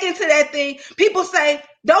right back into that thing. People say,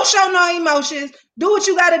 don't show no emotions. Do what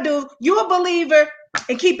you got to do. You're a believer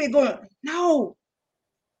and keep it going. No.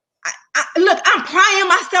 Look, I'm crying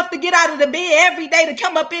myself to get out of the bed every day to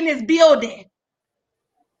come up in this building.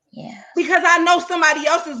 Yeah. Because I know somebody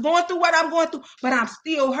else is going through what I'm going through, but I'm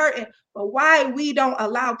still hurting. But why we don't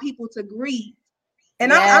allow people to grieve?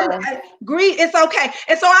 And I grieve, it's okay.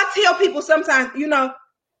 And so I tell people sometimes, you know,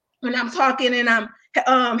 when I'm talking and I'm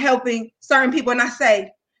helping certain people, and I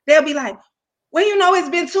say, they'll be like, well, you know, it's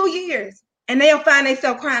been 2 years, and they'll find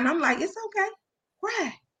themselves crying. I'm like, it's okay.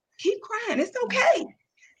 Cry. Keep crying. It's okay.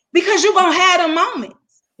 Because you're going to have the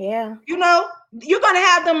moments. Yeah. You know, you're going to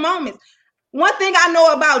have the moments. One thing I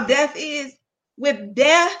know about death is, with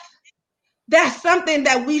death, that's something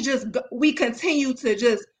that we continue to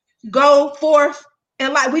just go forth,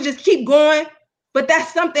 and like we just keep going. But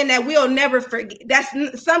that's something that we'll never forget.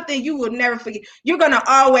 That's something you will never forget. You're gonna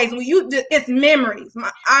always, it's memories.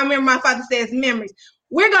 I remember my father says memories.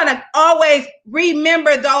 We're gonna always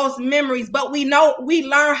remember those memories, but we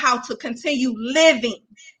learn how to continue living.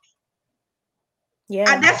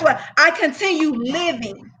 Yeah, that's what I continue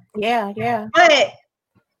living. Yeah. But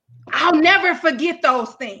I'll never forget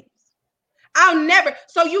those things. I'll never.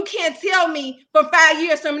 So you can't tell me for 5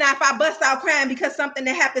 years from now, if I bust out crying because something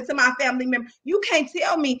that happened to my family member, you can't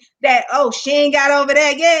tell me that, oh, she ain't got over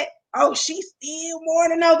that yet. Oh, she's still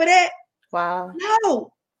mourning over that. Wow.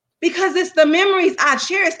 No, because it's the memories I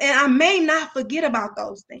cherish, and I may not forget about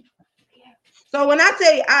those things. So when I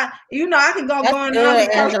tell you, I can go on.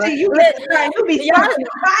 You be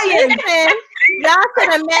fire. Y'all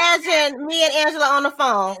can imagine me and Angela on the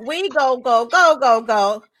phone. We go.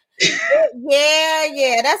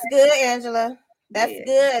 Yeah, that's good, Angela. That's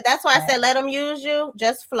good. That's why I said let them use you.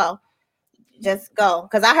 Just flow. Just go.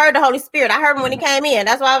 Because I heard the Holy Spirit. I heard him when he came in.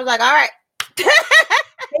 That's why I was like, all right.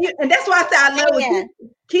 And that's why I said I love what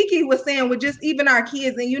Kiki was saying with just even our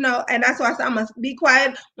kids. And, and that's why I said I'm going to be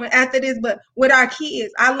quiet after this. But with our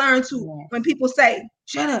kids, I learned to, when people say,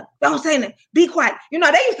 shut up, don't say nothing, be quiet. They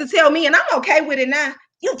used to tell me, and I'm okay with it now,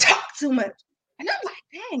 you talk too much. And I'm like,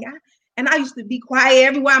 dang, I used to be quiet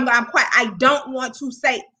everywhere I'm quiet. I don't want to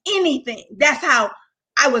say anything. That's how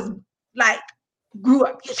I was like, grew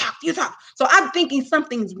up. You talk. So I'm thinking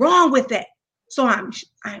something's wrong with that. So I'm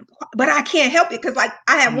but I can't help it, because like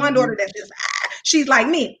I have one daughter that's just, she's like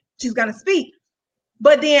me. She's going to speak.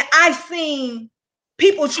 But then I seen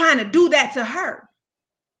people trying to do that to her.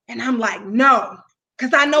 And I'm like, no,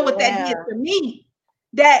 because I know what that did to me.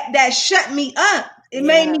 That shut me up. It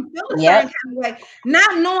made me feel a certain kind of way.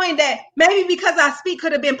 Not knowing that maybe because I speak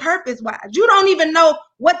could have been purpose-wise. You don't even know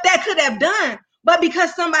what that could have done. But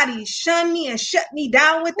because somebody shunned me and shut me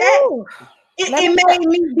down with that, it made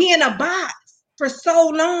me be in a box for so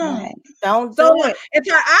long. Right. Don't do it. And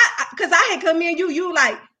so because I had come in, you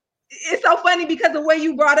like, it's so funny because the way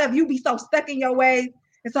you brought up, you be so stuck in your ways.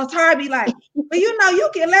 And so Tara be like, well, you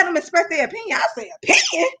can let them express their opinion. I say, opinion?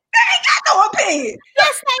 They ain't got no opinion.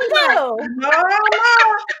 Yes, they do. No.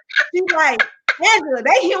 She's like, Angela,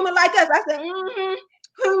 they human like us. I said,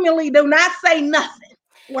 humanly do not say nothing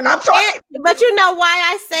when I'm talking. But you know why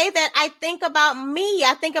I say that? I think about me.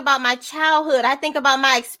 I think about my childhood. I think about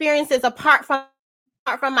my experiences apart from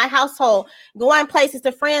my household, going places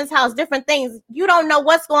to friends' house, different things. You don't know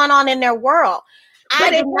what's going on in their world.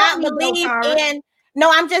 I do not believe in. No,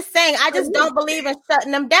 I'm just saying, I just don't believe in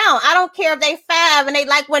shutting them down. I don't care if they 5 and they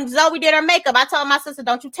like when Zoe did her makeup. I told my sister,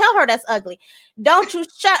 don't you tell her that's ugly. Don't you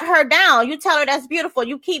shut her down. You tell her that's beautiful.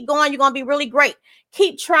 You keep going. You're going to be really great.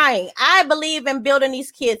 Keep trying. I believe in building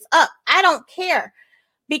these kids up. I don't care,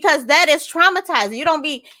 because that is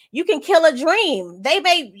traumatizing. You can kill a dream. They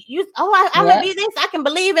may, I'm going to be this. I can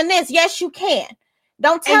believe in this. Yes, you can.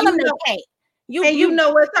 Don't tell them they can't. You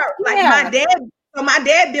know what's up? Like my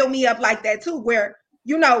dad built me up like that too, where,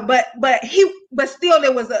 but still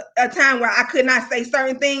there was a time where I could not say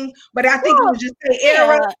certain things, but I think it was just the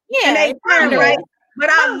era and they turned right. But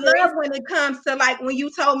I love when it comes to like when you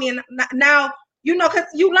told me, and now You know, because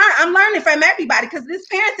I'm learning from everybody, because this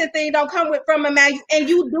parenting thing don't come from a man. And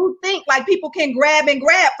you do think like people can grab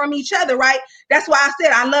from each other, right? That's why I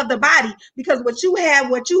said I love the body, because what you have,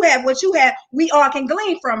 we all can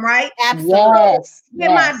glean from, right? Absolutely. Yes. With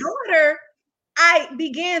my daughter,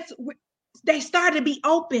 they started to be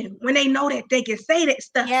open when they know that they can say that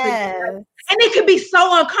stuff. Yes. And it could be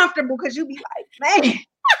so uncomfortable, because you be like, man,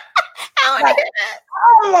 I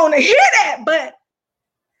don't want to hear that, but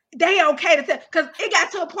they okay to tell, because it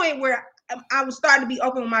got to a point where I was starting to be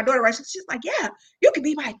open with my daughter, right? She's like, yeah, you could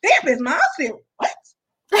be my therapist, Mom. I said, what?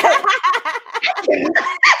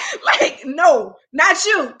 Like, no, not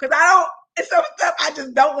you, because it's some stuff I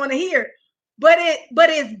just don't want to hear. But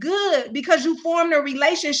it's good, because you formed a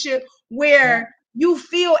relationship where you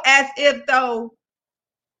feel as if though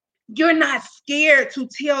you're not scared to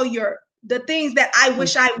tell the things that I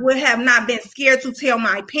wish I would have not been scared to tell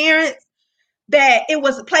my parents. That it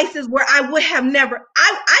was places where I would have never,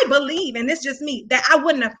 I believe, and it's just me, that I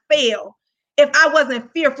wouldn't have failed if I wasn't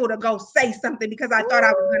fearful to go say something, because I thought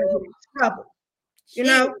I was going to get in trouble. You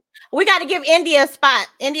know? We got to give India a spot.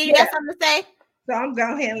 India, you got something to say? So I'm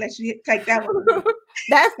going to go ahead and let you take that one.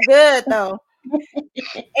 That's good, though.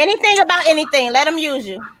 Anything about anything, let them use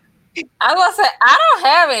you. I was gonna say I don't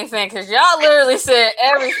have anything, because y'all literally said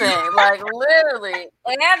everything. Like literally,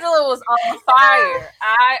 Angela was on fire.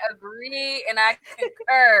 I agree and I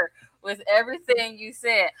concur with everything you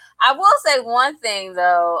said. I will say one thing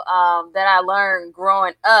though, that I learned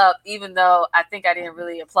growing up, even though I think I didn't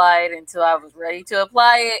really apply it until I was ready to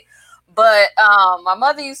apply it. But my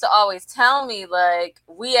mother used to always tell me, like,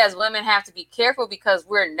 we as women have to be careful, because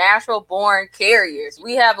we're natural born carriers.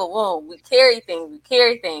 We have a womb. We carry things.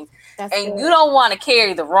 That's and good. You don't want to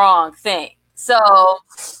carry the wrong thing. So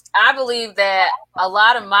I believe that a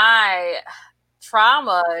lot of my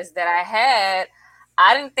traumas that I had,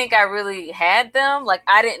 I didn't think I really had them. Like,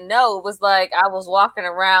 I didn't know. It was like I was walking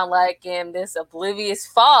around like in this oblivious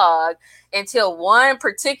fog until one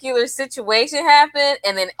particular situation happened,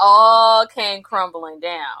 and then all came crumbling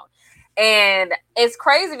down. And it's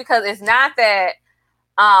crazy, because it's not that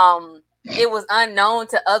it was unknown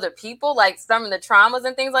to other people, like some of the traumas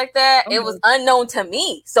and things like that. Mm-hmm. It was unknown to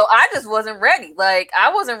me. So I just wasn't ready. Like,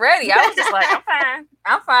 I wasn't ready. I was just like, I'm fine.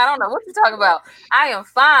 I don't know what you're talking about. I am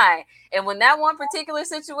fine. And when that one particular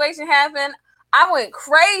situation happened, I went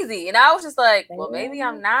crazy. And I was just like, well, maybe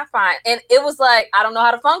I'm not fine. And it was like, I don't know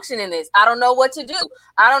how to function in this. I don't know what to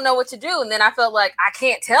do. And then I felt like I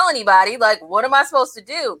can't tell anybody. Like, what am I supposed to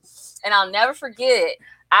do? And I'll never forget it.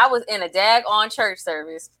 I was in a daggone church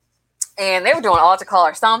service, and they were doing an altar call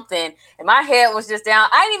or something, and my head was just down.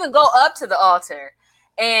 I didn't even go up to the altar.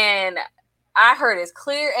 And I heard as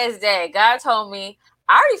clear as day, God told me,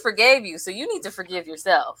 I already forgave you, so you need to forgive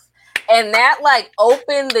yourself. And that like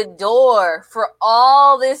opened the door for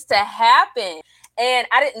all this to happen. And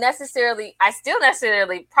I still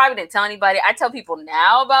necessarily probably didn't tell anybody. I tell people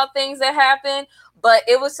now about things that happen, but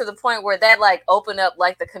it was to the point where that like opened up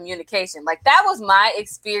like the communication. Like, that was my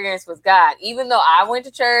experience with God. Even though I went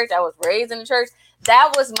to church, I was raised in the church,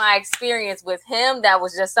 that was my experience with him. That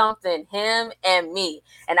was just something, him and me.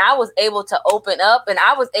 And I was able to open up, and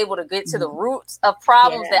I was able to get to the roots of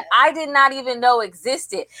problems that I did not even know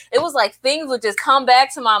existed. It was like things would just come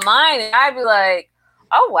back to my mind, and I'd be like,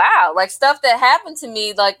 oh, wow. Like, stuff that happened to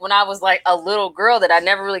me, like when I was like a little girl that I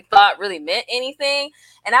never really thought really meant anything.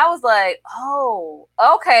 And I was like, oh,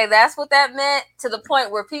 okay, that's what that meant, to the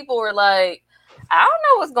point where people were like, I don't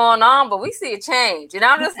know what's going on, but we see a change. And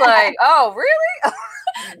I'm just like, oh, really?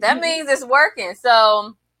 That means it's working.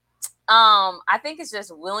 So I think it's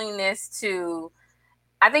just willingness to,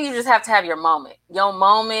 I think you just have to have your moment.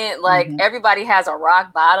 Like, everybody has a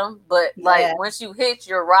rock bottom, but like once you hit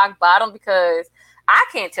your rock bottom, because I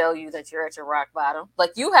can't tell you that you're at your rock bottom.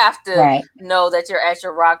 Like, you have to know that you're at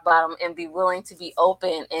your rock bottom and be willing to be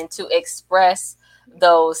open and to express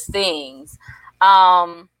those things.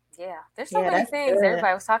 There's so many things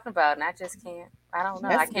everybody was talking about, and I just can't. I don't know.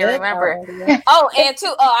 I can't remember.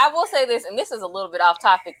 I will say this, and this is a little bit off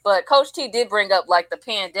topic, but Coach T did bring up like the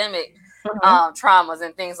pandemic traumas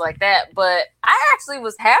and things like that. But I actually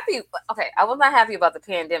was happy. Okay, I was not happy about the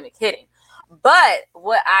pandemic hitting. But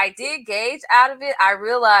what I did gauge out of it, I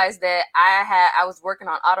realized that I was working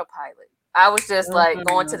on autopilot. I was just like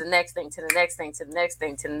going to the next thing, to the next thing, to the next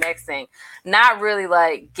thing, to the next thing, not really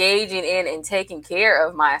like gauging in and taking care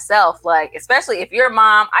of myself. Like, especially if you're a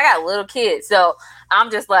mom, I got little kids. So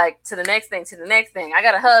I'm just like to the next thing, to the next thing. I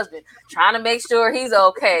got a husband trying to make sure he's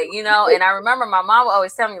okay, you know? And I remember my mom would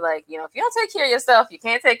always tell me, like, you know, if you don't take care of yourself, you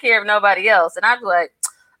can't take care of nobody else. And I'd be like,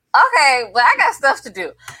 okay, but I got stuff to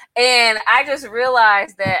do. And I just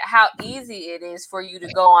realized that how easy it is for you to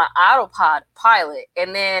go on autopilot.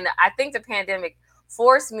 And then I think the pandemic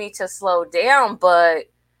forced me to slow down, but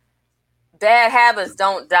bad habits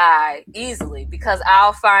don't die easily, because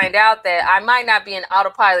I'll find out that I might not be in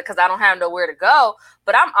autopilot because I don't have nowhere to go,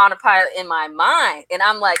 but I'm autopilot in my mind. And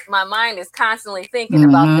I'm like, my mind is constantly thinking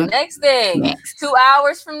about the next thing, 2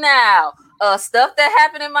 hours from now. Stuff that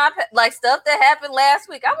happened in stuff that happened last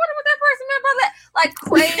week. I wonder what that person meant by that. Like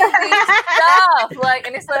crazy stuff. Like,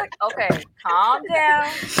 and it's like, okay, calm down.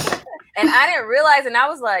 And I didn't realize, and I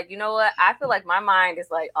was like, you know what? I feel like my mind is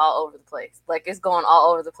like all over the place. Like it's going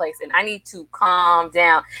all over the place, and I need to calm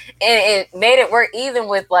down. And it made it work even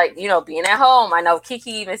with like, you know, being at home. I know Kiki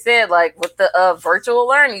even said like with the virtual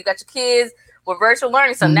learning, you got your kids with virtual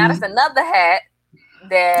learning. So now that's another hat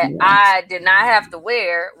that I did not have to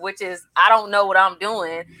wear, which is I don't know what I'm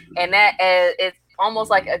doing, and that it's almost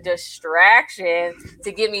like a distraction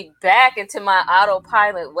to get me back into my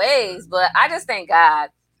autopilot ways. But I just thank God,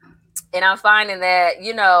 and I'm finding that,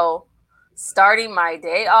 you know, starting my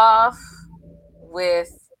day off with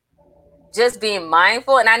just being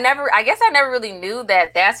mindful, and I guess I never really knew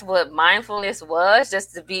that that's what mindfulness was,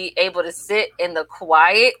 just to be able to sit in the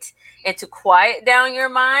quiet and to quiet down your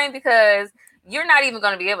mind, because you're not even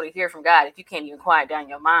going to be able to hear from God if you can't even quiet down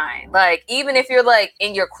your mind. Like, even if you're like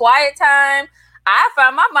in your quiet time, I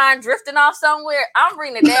find my mind drifting off somewhere. I'm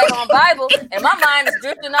reading the daggone Bible, and my mind is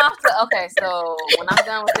drifting off to, okay, so when I'm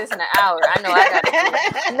done with this in an hour, I know I got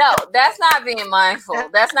to. No, that's not being mindful.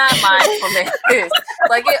 That's not mindfulness.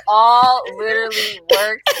 Like, it all literally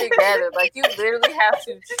works together. Like, you literally have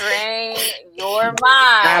to train your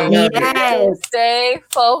mind to stay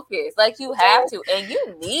focused. Like, you have to, and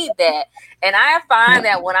you need that. And I find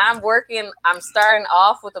that when I'm working, I'm starting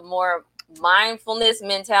off with a more mindfulness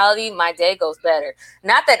mentality, my day goes better.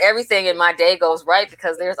 Not that everything in my day goes right,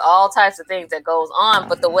 because there's all types of things that goes on,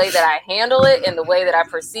 but the way that I handle it and the way that I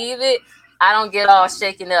perceive it, I don't get all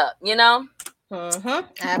shaken up, you know?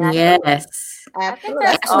 Yes. Absolutely.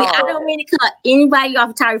 I don't mean to cut anybody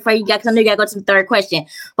off time before you got, because I know you got to go to the third question,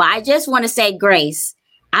 but I just want to say, Grace,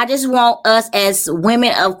 I just want us as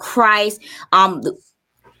women of Christ,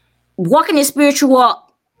 walking in spiritual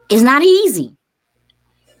walk is not easy.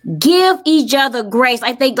 Give each other grace.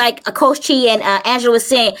 I think, like Coach Chi and Angela was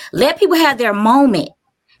saying, let people have their moment.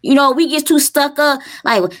 You know, we get too stuck up.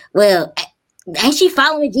 Like, well, ain't she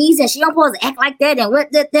following Jesus? She don't supposed to act like that. And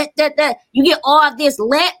what that. You get all of this.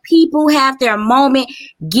 Let people have their moment.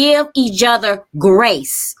 Give each other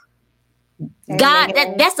grace. Amen. God,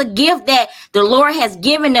 that's a gift that the Lord has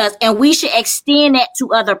given us, and we should extend that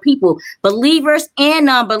to other people, believers and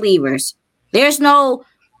non-believers.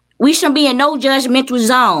 We shouldn't be in no judgmental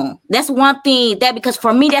zone. That's one thing because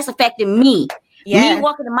for me, that's affecting me. Me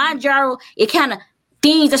walking in my journal, it kind of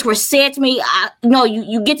things that were said to me.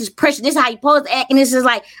 You get this pressure. This is how you supposed to act, and this is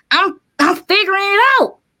like I'm figuring it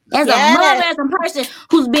out as a mother, as a person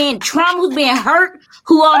who's been trauma, who's been hurt,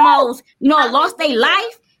 who almost lost their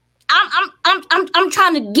life. I'm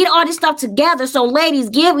trying to get all this stuff together. So, ladies,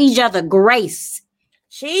 give each other grace.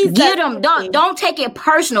 Give them, don't take it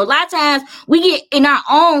personal. A lot of times we get in our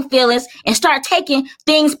own feelings and start taking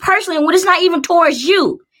things personally when it's not even towards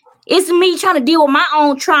you. It's me trying to deal with my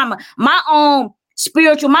own trauma, my own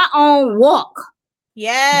spiritual, my own walk.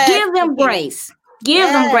 Yeah. Give them grace. Give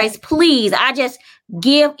them grace, please. I just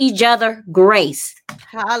give each other grace.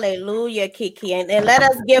 Hallelujah, Kiki. And let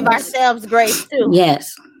us give ourselves grace too.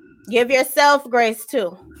 Yes. Give yourself grace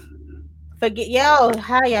too. Forget y'all.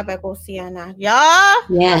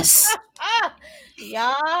 Yes.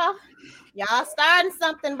 Y'all starting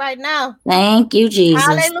something right now. Thank you, Jesus.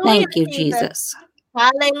 Hallelujah, thank you, Jesus.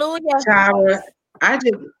 Hallelujah. Tyra, I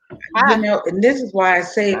just, and this is why I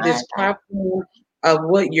say this platform of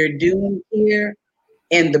what you're doing here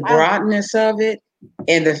and the broadness of it,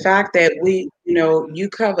 and the fact that you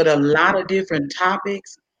covered a lot of different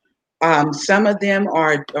topics. Some of them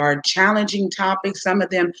are challenging topics. Some of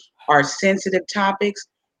them are sensitive topics,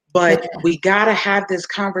 but we got to have this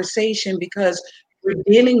conversation because we're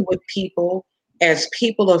dealing with people as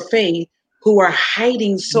people of faith who are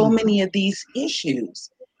hiding so many of these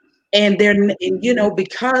issues. And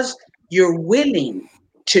because you're willing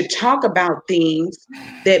to talk about things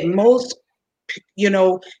that most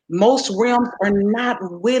realms are not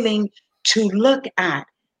willing to look at,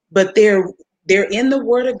 but they're in the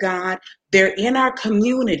Word of God. They're in our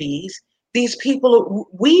communities. These people,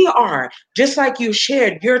 we are, just like you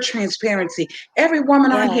shared your transparency. Every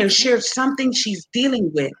woman on here shared something she's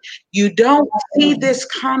dealing with. You don't see this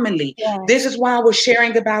commonly. This is why we're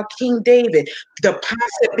sharing about King David, the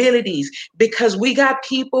possibilities, because we got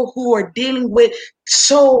people who are dealing with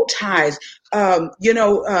soul ties.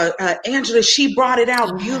 Angela, she brought it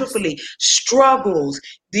out beautifully. Struggles,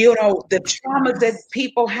 the traumas that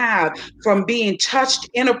people have from being touched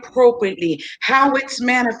inappropriately, how it's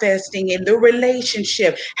manifesting in the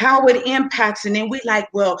relationship, how it impacts. And then we like,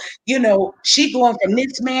 well, she going from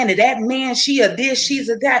this man to that man, she a this, she's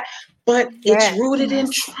a that, but it's rooted in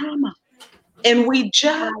trauma. And we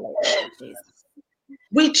judge.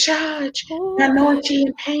 We judge, not knowing she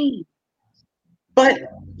in pain. But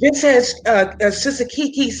just as Sister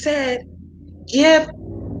Kiki said, give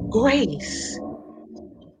grace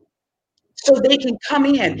so they can come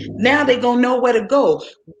in. Now they're going to know where to go.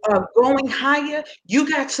 Going higher, you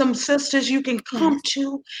got some sisters you can come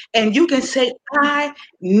to and you can say, I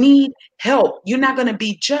need help. You're not going to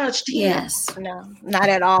be judged here. Yes. No, not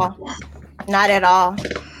at all. Not at all.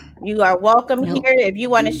 You are welcome here. If you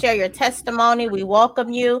want to share your testimony, we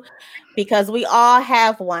welcome you, because we all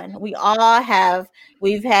have one.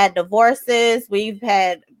 We've had divorces. We've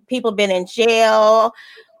had people been in jail,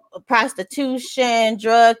 prostitution,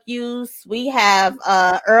 drug use. We have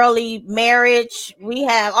early marriage. We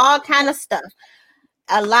have all kind of stuff.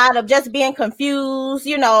 A lot of just being confused,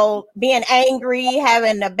 being angry,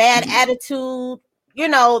 having a bad attitude,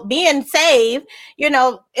 being saved.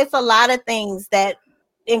 It's a lot of things that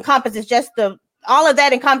encompasses all of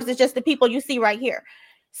that encompasses just the people you see right here.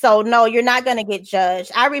 So no, you're not going to get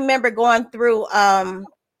judged. I remember going through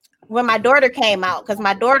when my daughter came out, because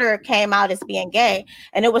my daughter came out as being gay,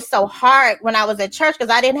 and it was so hard when I was at church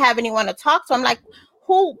because I didn't have anyone to talk to. I'm like,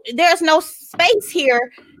 there's no space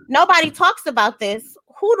here. Nobody talks about this.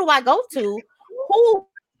 Who do I go to? Who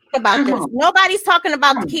about this? Nobody's talking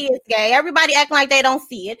about the kids gay. Everybody acting like they don't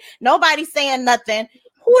see it. Nobody's saying nothing.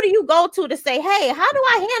 Who do you go to say, hey, how do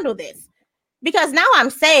I handle this? Because now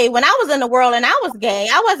I'm saved. When I was in the world and I was gay,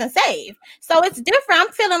 I wasn't saved. So it's different. I'm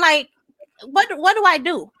feeling like, what do I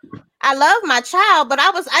do? I love my child, but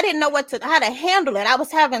I didn't know how to handle it. I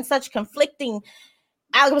was having such conflicting.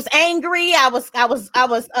 I was angry. I was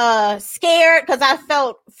scared because I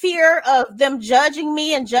felt fear of them judging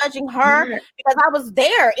me and judging her because I was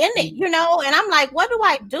there in it, and I'm like, what do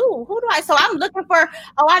I do? So I'm looking for,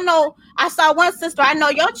 I saw one sister, I know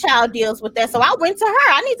your child deals with that. So I went to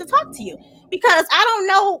her. I need to talk to you because I don't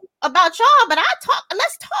know about y'all, but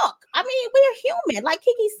let's talk. I mean, we're human. Like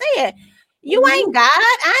Kiki said, you ain't God.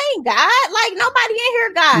 I ain't God. Like nobody in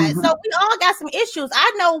here God. So we all got some issues.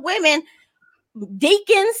 I know women,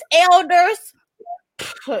 deacons, elders,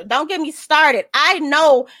 don't get me started. I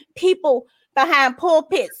know people behind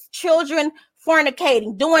pulpits, children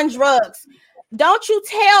fornicating, doing drugs. Don't you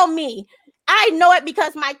tell me. I know it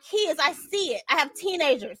because my kids, I see it. I have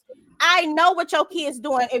teenagers. I know what your kids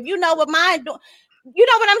doing. If you know what mine doing, you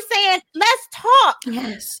know what I'm saying? Let's talk.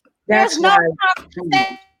 Yes. There's no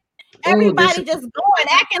conversation. Everybody just going,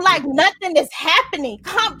 acting like nothing is happening.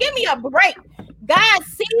 Come, give me a break. God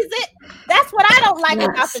sees it. That's what I don't like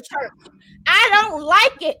about the church. I don't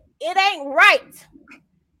like it. It ain't right.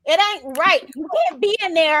 It ain't right. You can't be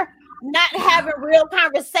in there not having real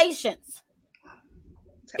conversations.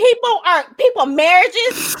 People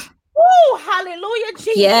marriages. Oh, hallelujah,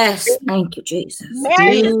 Jesus. Yes, thank you, Jesus.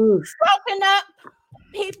 Marriages broken up.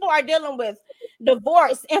 People are dealing with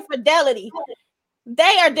divorce, infidelity.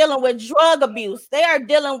 They are dealing with drug abuse. They are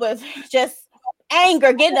dealing with just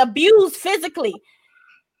anger, getting abused physically.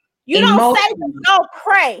 You don't say no,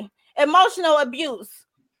 pray. Emotional abuse.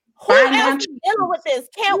 Who else is dealing with this?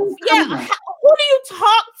 Who do you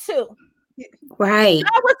talk to? Right.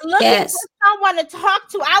 I was looking for someone to talk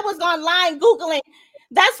to. I was online Googling.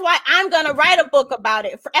 That's why I'm going to write a book about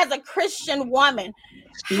it as a Christian woman.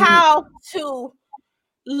 How to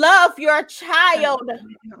love your child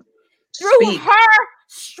through her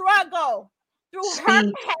struggle, through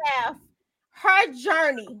her path, her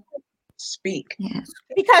journey. Speak. Yes.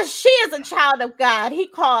 Because she is a child of God. He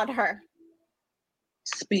called her.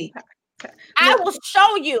 Speak. I will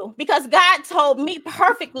show you, because God told me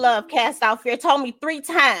perfect love cast out fear. Told me 3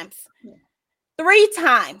 times. 3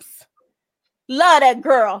 times. Love that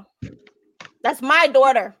girl. That's my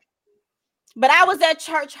daughter. But I was at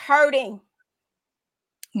church hurting.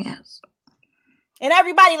 Yes. And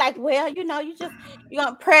everybody like, well, you're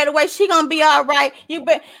gonna pray it away. She gonna be all right.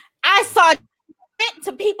 I saw it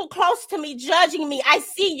to people close to me judging me. I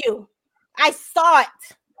see you. I saw it.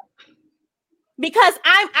 Because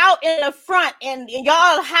I'm out in the front and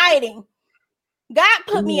y'all hiding. God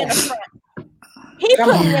put me in the front. He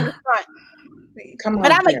put me in the front. Come on.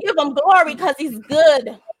 But I'm going to give him glory because he's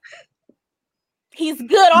good. He's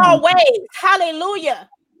good always. Hallelujah.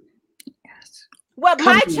 Yes. What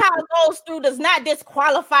my child goes through does not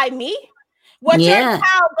disqualify me. What your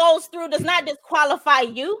child goes through does not disqualify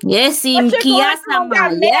you. Yes, yes,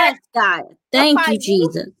 God. Thank you,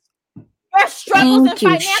 Jesus. Your struggles in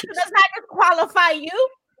financial does not disqualify you.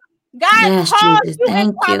 God called you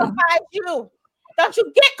and qualified you. Don't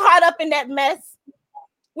you get caught up in that mess.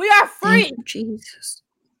 We are free. Thank you, Jesus.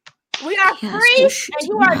 We are free, and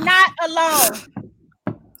you are not alone.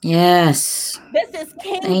 Yes. This is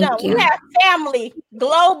kingdom. We have family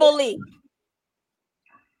globally.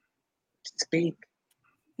 Speak.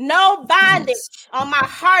 No bondage on my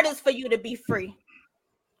heart is for you to be free.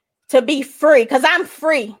 To be free, because I'm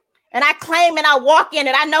free. And I claim and I walk in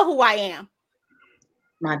it. I know who I am.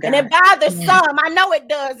 My God. And it bothers some. I know it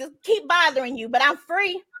does. It keep bothering you, but I'm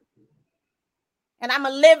free. And I'm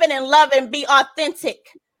a living and love and be authentic.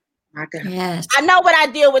 My God. Yes. I know what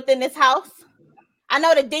I deal with in this house. I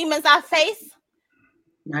know the demons I face.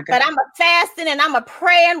 My God. But I'm a fasting and I'm a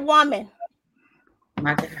praying woman.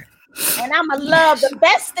 My God. And I'm a love. The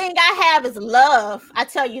best thing I have is love. I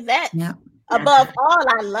tell you that. Yeah. Above all,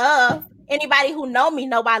 I love. Anybody who know me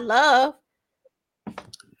know I love.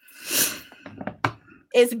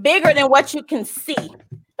 It's bigger than what you can see.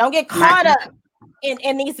 Don't get caught up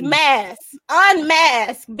in these masks.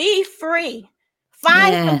 Unmask. Be free.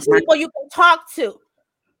 Find some people you can talk to.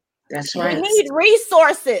 That's right. We need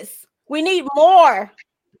resources. We need more.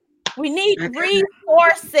 We need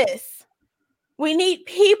resources. We need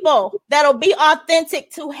people that'll be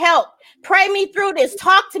authentic to help. Pray me through this.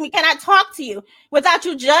 Talk to me. Can I talk to you without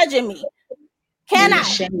you judging me? Can I?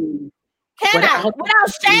 Can I?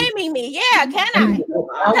 Without shaming me. Yeah, can I?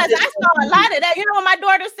 Because I saw a lot of that. You know what my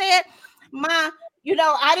daughter said? Ma,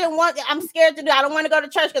 I'm scared to do. I don't want to go to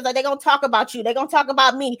church because they're gonna talk about you. They're gonna talk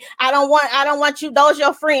about me. I don't want you. Those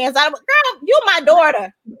your friends. Girl, you my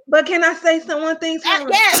daughter. But can I say one thing?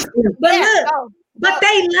 Yes. But look, but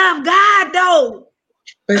they love God though.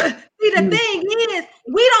 See, the thing is,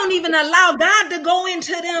 we don't even allow God to go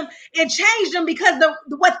into them and change them because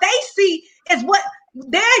what they see is what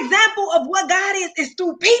their example of what God is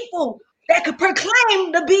through people that could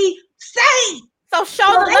proclaim to be saved. So show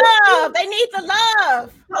love. They need the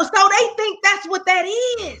love. So they think that's what that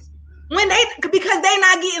is. Because they're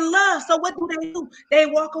not getting love. So what do? They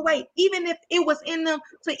walk away. Even if it was in them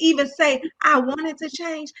to even say, I wanted to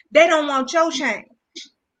change, they don't want your change.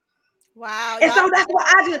 Wow. And so that's what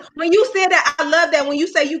I do. When you said that, I love that. When you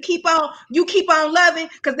say you keep on loving,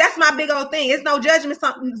 because that's my big old thing. It's no judgment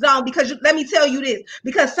zone. Because let me tell you this,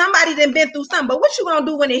 because somebody done been through something. But what you gonna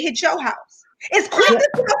do when it hits your house? It's quick to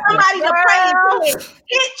tell somebody to pray until it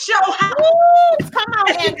hit your house. Ooh, come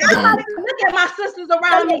on, Andrew. Look at my sisters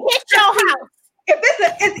around me. Hit your house.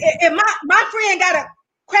 If my friend got a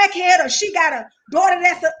crackhead or she got a daughter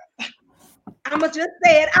that's I'ma just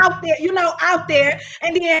say it out there,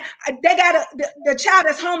 and then they got the child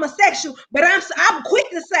that's homosexual. But I'm quick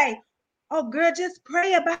to say, oh girl, just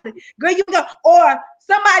pray about it, girl. You go, or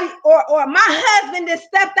somebody, or my husband that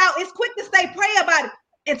stepped out. It's quick to say pray about it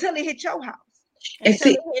until it hit your house. And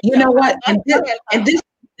see, you know what? And this,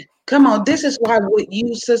 come on, this is why what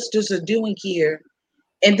you sisters are doing here,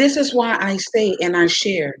 and this is why I say and I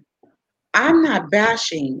share. I'm not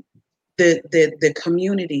bashing the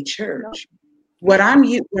community church. What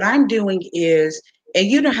I'm doing is, and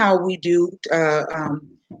you know how we do,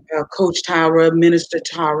 Coach Tara, Minister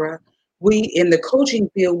Tara. We in the coaching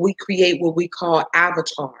field, we create what we call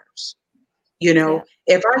avatars.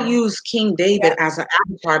 If I use King David as an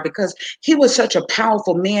avatar, because he was such a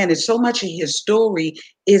powerful man and so much of his story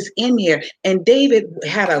is in here. And David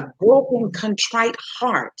had a broken, contrite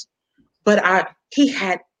heart, but he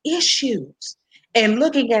had issues. And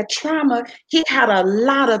looking at trauma, he had a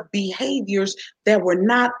lot of behaviors that were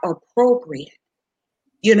not appropriate.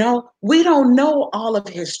 We don't know all of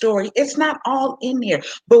his story. It's not all in there,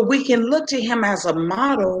 but we can look to him as a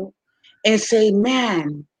model and say,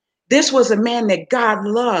 man, this was a man that God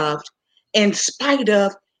loved in spite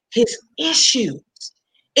of his issues.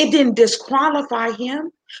 It didn't disqualify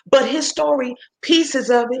him, but his story, pieces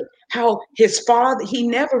of it, how his father, he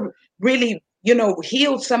never really,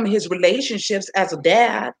 healed some of his relationships as a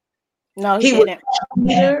dad. No, he didn't.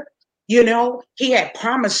 Was cheater, he had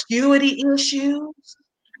promiscuity issues.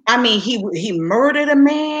 I mean, he murdered a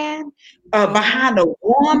man behind a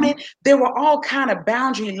woman. There were all kind of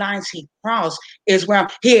boundary lines he crossed as well.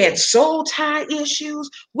 He had soul tie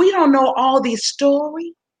issues. We don't know all these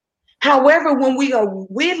stories. However, when we are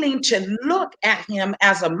willing to look at him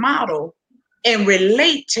as a model, and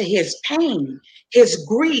relate to his pain, his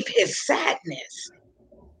grief, his sadness,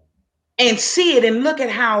 and see it and look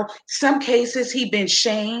at how some cases he been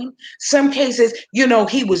shamed. Some cases,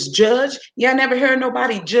 he was judged. Y'all never heard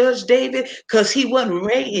nobody judge David because he wasn't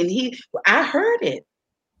ready. And I heard it.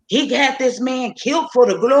 He got this man killed for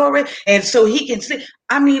the glory. And so he can see.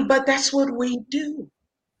 But that's what we do.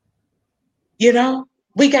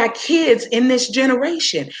 We got kids in this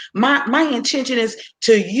generation. My intention is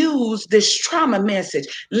to use this trauma message.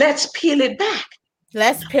 Let's peel it back.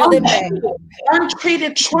 Let's peel it back.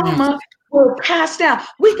 Untreated trauma will pass down.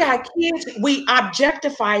 We got kids, we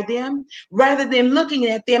objectify them rather than looking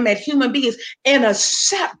at them as human beings and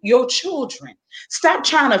accept your children. Stop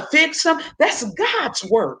trying to fix them. That's God's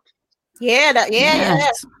work. Yeah.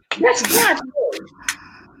 Yes. That's God's work.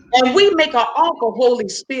 And we make an awful Holy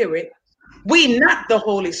Spirit. We not the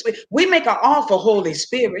Holy Spirit. We make an awful Holy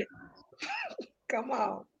Spirit. Come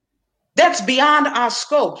on. That's beyond our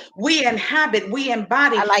scope. We inhabit, we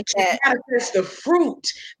embody. I like that. Manifest the fruit,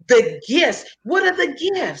 the gifts. What are the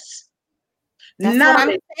gifts? That's what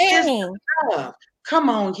I'm saying. Love. Come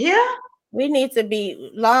on, yeah. We need to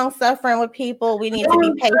be long-suffering with people. We need to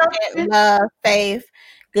be patient, love, faith,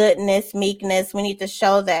 goodness, meekness. We need to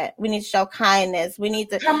show that. We need to show kindness. We need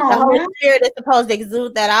to. The Holy Spirit is supposed to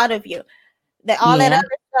exude that out of you. That other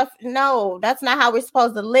stuff, no, that's not how we're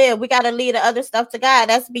supposed to live. We got to lead the other stuff to God.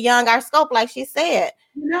 That's beyond our scope, like she said.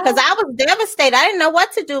 Because I was devastated. I didn't know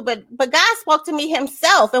what to do, but God spoke to me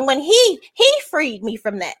himself. And when he freed me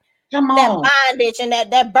from that. That bondage and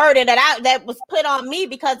that burden that was put on me,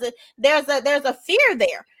 because there's a fear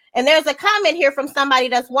there. And there's a comment here from somebody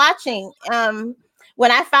that's watching. When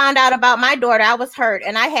I found out about my daughter, I was hurt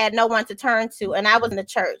and I had no one to turn to, and I was in the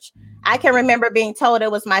church. I can remember being told it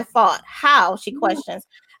was my fault. How? She questions.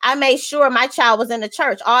 I made sure my child was in the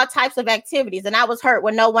church, all types of activities, and I was hurt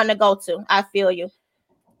with no one to go to. I feel you.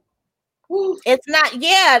 It's not,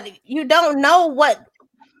 you don't know what.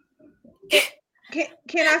 Can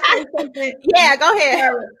I say something? Yeah, go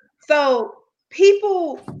ahead. So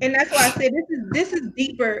people, and that's why I said this is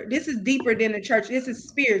deeper. This is deeper than the church. This is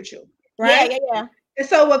spiritual, right? Yeah. And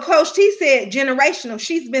so what Coach T said, generational.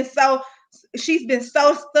 She's been so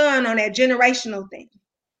stunned on that generational thing.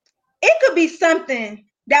 It could be something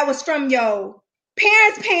that was from your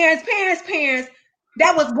parents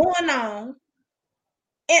that was going on.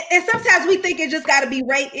 And sometimes we think it just got to be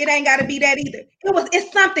rape. It ain't got to be that either.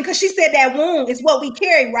 It's something, because she said that wound is what we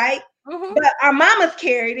carry, right? Mm-hmm. But our mamas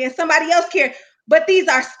carried and somebody else carried. But these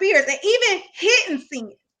are spirits, and even hidden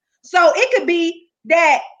sins. So it could be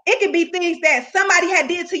things that somebody had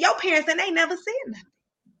did to your parents and they never said nothing.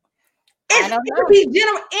 It could be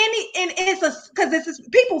general, because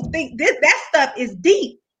people think that stuff is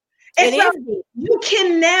deep. And so deep. You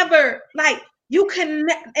can never, and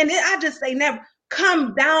then I just say never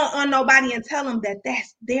come down on nobody and tell them that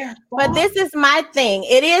that's their fault. But this is my thing.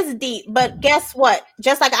 It is deep, but guess what?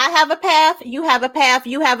 Just like I have a path, you have a path,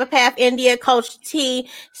 India, Coach T,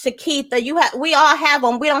 Shakitha, we all have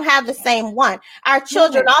them. We don't have the same one. Our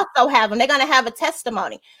children also have them. They're going to have a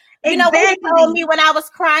testimony. Exactly. You know what he told me when I was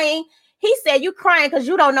crying? He said, you crying because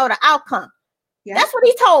you don't know the outcome. Yeah. That's what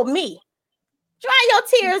he told me. Dry your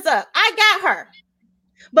tears up. I got her.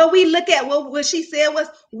 But we look at what she said was,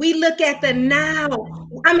 we look at the now.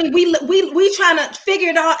 I mean, we trying to figure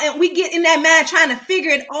it all, and we get in that mind trying to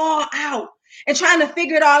figure it all out and trying to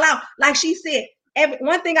figure it all out. Like she said,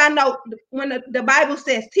 one thing I know, when the Bible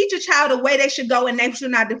says, teach a child the way they should go and they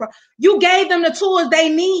should not depart. You gave them the tools they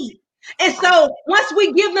need. And so once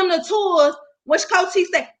we give them the tools, which Coach T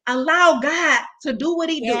said, allow God to do what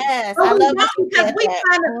he does. Yes, I love that. Because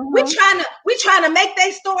we trying to make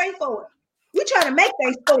their story for it. We trying to make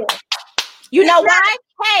their story. You know why?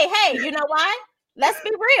 Hey, you know why? Let's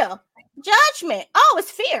be real. Judgment. Oh,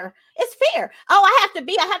 it's fear. It's fear. Oh, I have to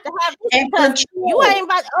have this because you ain't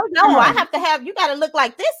about. Oh no, I have to have. You got to look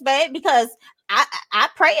like this, babe, because I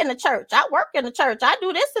pray in the church. I work in the church. I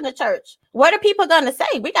do this in the church. What are people gonna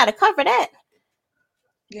say? We got to cover that.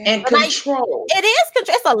 And control. It is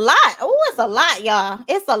control. It's a lot. Oh, it's a lot, y'all.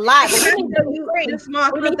 It's a lot. This small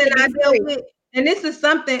something I dealt with, and this is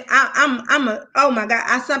something oh my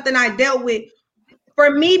God, something I dealt with.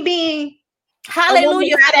 For me being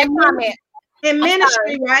hallelujah for that comment in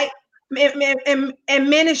ministry, right? In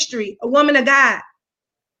ministry, a woman of God.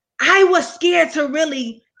 I was scared to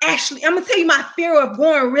really actually. I'm gonna tell you my fear of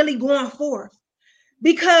going forth,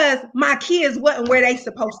 because my kids wasn't where they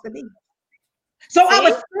supposed to be. So I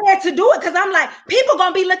was scared to do it, because I'm like, people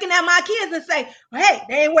gonna be looking at my kids and say, hey,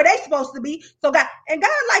 they ain't where they supposed to be. So God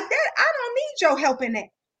like that, I don't need your help in that.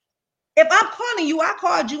 If I'm calling you, I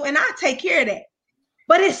called you and I take care of that.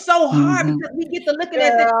 But it's so hard because we get to looking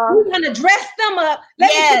at this. We want to dress them up. Let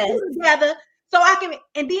me put them together so I can.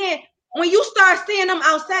 And then when you start seeing them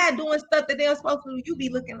outside doing stuff that they're supposed to do, you be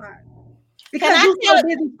looking like, because you're so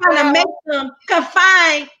busy trying to make them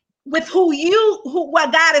confined with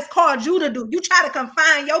what God has called you to do. You try to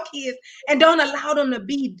confine your kids and don't allow them to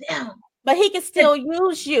be them. But he can still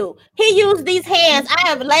use you. He used these hands. I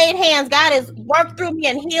have laid hands. God has worked through me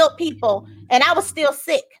and healed people, and I was still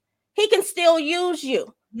sick. He can still use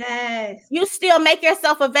you. Yes. You still make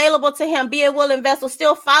yourself available to him. Be a willing vessel.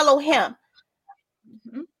 Still follow him.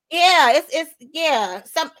 Yeah, it's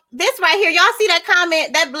this right here. Y'all see that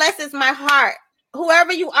comment? That blesses my heart.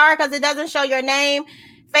 Whoever you are, because it doesn't show your name.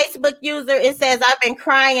 Facebook user, it says, I've been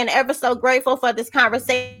crying and ever so grateful for this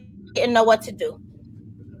conversation. Didn't know what to do.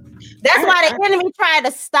 That's why the enemy tried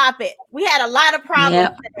to stop it. We had a lot of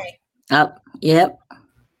problems today. Yep.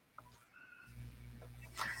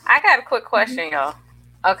 I got a quick question, y'all.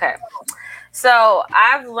 Okay. So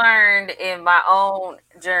I've learned in my own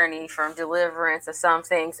journey from deliverance of some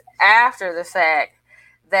things after the fact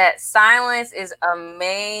that silence is a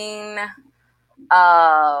main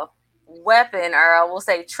weapon, or I will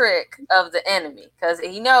say trick, of the enemy. Because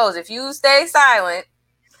he knows if you stay silent,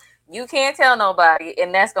 you can't tell nobody,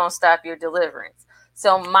 and that's going to stop your deliverance.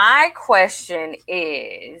 So my question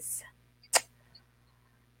is,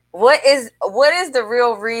 what is the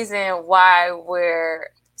real reason why we're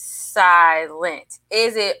silent?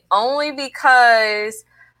 Is it only because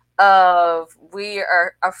of we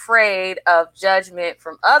are afraid of judgment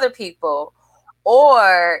from other people,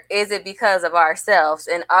 or is it because of ourselves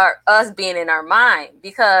and us being in our mind?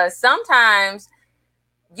 Because sometimes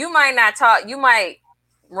you might not talk, you might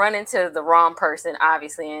run into the wrong person,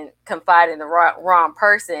 obviously, and confide in the wrong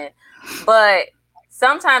person, but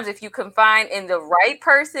sometimes if you confide in the right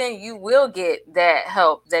person, you will get that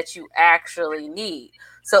help that you actually need.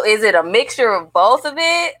 So is it a mixture of both of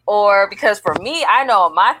it? Or because for me, I know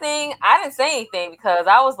my thing, I didn't say anything because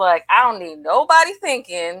I was like, I don't need nobody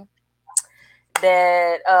thinking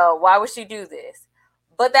that, why would she do this?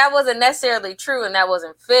 But that wasn't necessarily true, and that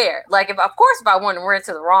wasn't fair. Like, if I wanted to run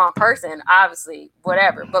into the wrong person, obviously,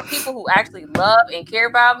 whatever. But people who actually love and care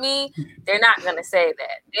about me, they're not going to say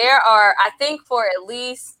that. There are, I think, for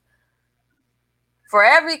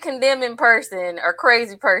every condemning person or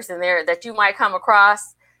crazy person there that you might come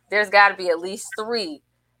across, there's got to be at least 3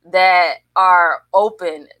 that are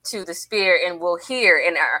open to the spirit and will hear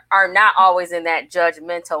and are not always in that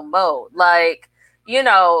judgmental mode. Like,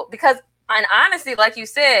 because, and honestly, like you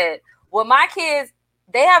said, with my kids,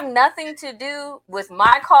 they have nothing to do with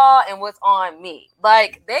my call and what's on me.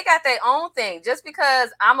 Like, they got their own thing. Just because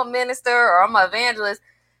I'm a minister or I'm an evangelist,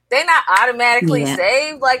 they're not automatically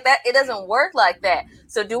saved like that. It doesn't work like that.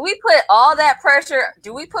 So do we put all that pressure?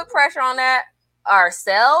 Do we put pressure on that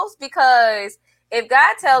ourselves? Because if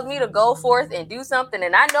God tells me to go forth and do something,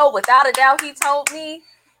 and I know without a doubt he told me,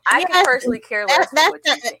 I can personally care less what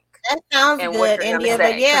you think. That sounds good, India.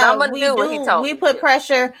 But yeah, we put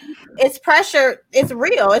pressure. It's pressure. It's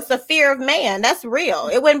real. It's the fear of man. That's real.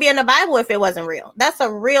 It wouldn't be in the Bible if it wasn't real. That's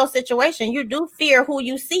a real situation. You do fear who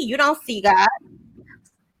you see. You don't see God.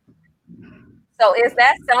 So is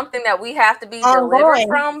that something that we have to be delivered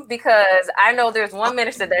from? Because I know there's one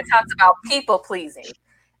minister that talks about people pleasing.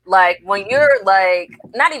 Like, when you're like,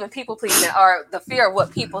 not even people pleasing, or the fear of what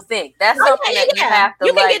people think. That's something that you have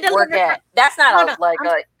to work at. That's not a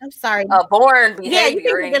born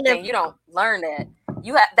behavior or anything. You don't learn that.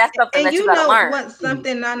 That's something that you gotta learn. What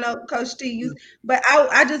something I know, Coach T, but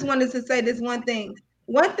I just wanted to say this one thing.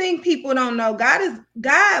 One thing people don't know, God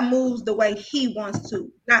moves the way he wants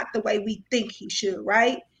to, not the way we think he should,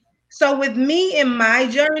 right? So with me in my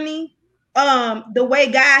journey, the way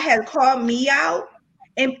God has called me out,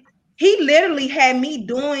 and he literally had me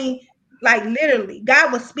doing, like, literally,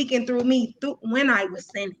 God was speaking through me when I was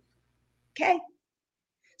sinning. Okay.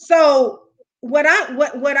 So what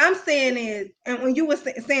I'm saying is, and when you were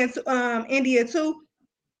saying India too,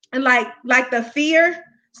 and like the fear.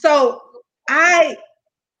 So I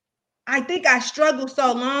think I struggled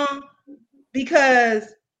so long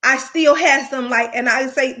because I still had some, like, and I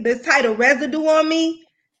say this title residue on me,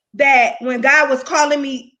 that when God was calling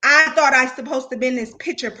me, I thought I was supposed to be this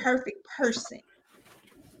picture perfect person.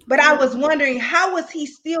 But I was wondering, how was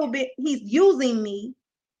he's using me,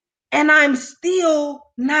 and I'm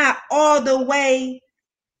still not all the way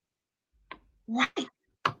right.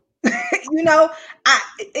 Because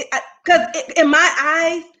in my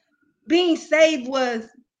eyes, being saved was,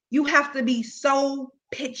 you have to be so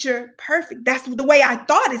picture perfect. That's the way I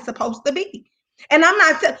thought it's supposed to be. And I'm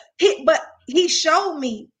not, but he showed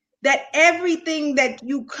me that everything that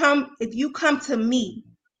if you come to me,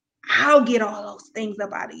 I'll get all those things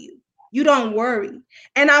up out of you. You don't worry.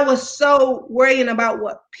 And I was so worrying about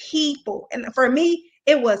what people, and for me,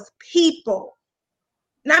 it was people,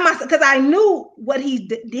 not myself, because I knew what he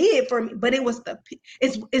did for me, but it was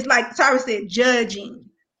it's like Tara said, judging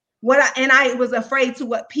I was afraid to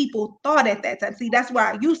what people thought at that time. See, that's where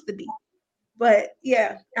I used to be. But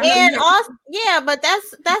yeah, and also, yeah, but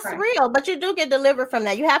that's right. Real. But you do get delivered from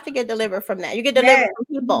that. You have to get delivered from that. You get delivered from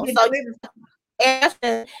people. So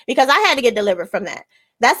because I had to get delivered from that.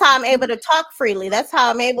 That's how I'm able to talk freely. That's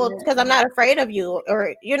how I'm able, because I'm not afraid of you,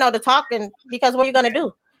 or to talk. And because what are you gonna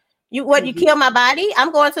do? You kill my body?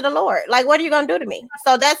 I'm going to the Lord. Like, what are you gonna do to me?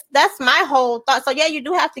 So that's my whole thought. So yeah, you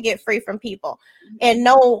do have to get free from people and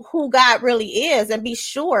know who God really is and be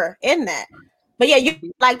sure in that. But yeah, you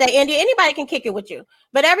like that, India. Anybody can kick it with you,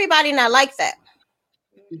 but everybody not like that.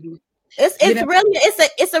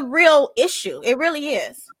 It's a real issue. It really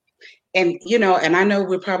is. And and I know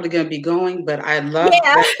we're probably going to be going, but I love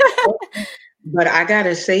that. But I got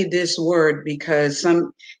to say this word because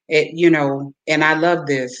and I love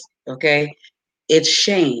this. Okay, it's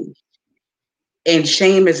shame, and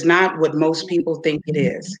shame is not what most people think it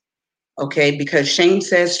is. Okay, because shame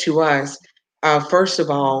says to us, first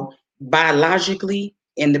of all, biologically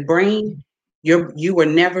in the brain, you were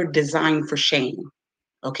never designed for shame.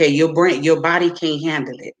 Okay, your body can't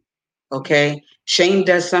handle it. Okay, shame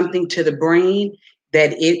does something to the brain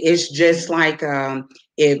that it is just like and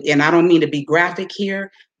I don't mean to be graphic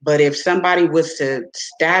here, but if somebody was to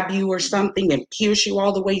stab you or something and pierce you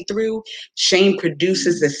all the way through, shame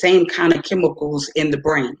produces the same kind of chemicals in the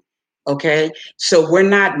brain. Okay, so we're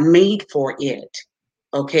not made for it.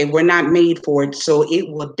 Okay, we're not made for it, so it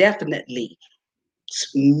will definitely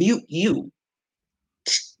mute you.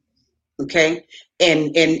 Okay,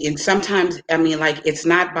 and sometimes, I mean, like, it's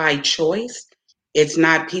not by choice. It's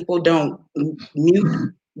not, people don't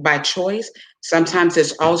mute by choice. Sometimes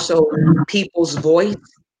it's also people's voice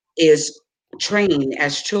is trained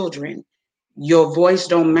as children. Your voice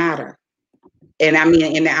don't matter. And I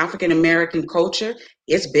mean, in the African American culture,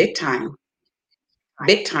 it's big time.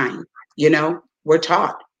 We're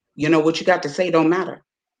taught, what you got to say don't matter.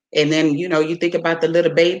 And then, you think about the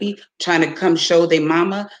little baby trying to come show their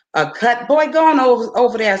mama a cut. Boy, go on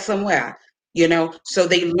over there somewhere, so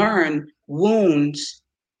they learn wounds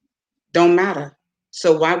don't matter.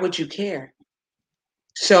 So why would you care?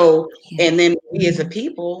 So, and then we as a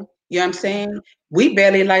people, you know what I'm saying? We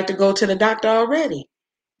barely like to go to the doctor already,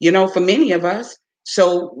 for many of us.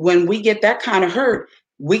 So when we get that kind of hurt,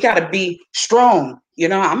 we got to be strong.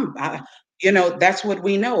 That's what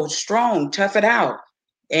we know. Strong, tough it out.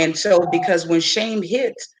 And so, because when shame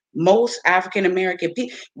hits most African American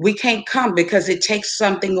people, we can't come because it takes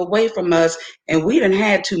something away from us, and we done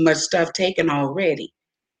had too much stuff taken already.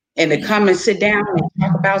 And to come and sit down and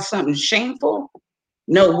talk about something shameful,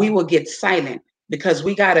 no, we will get silent, because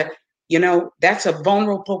we gotta, that's a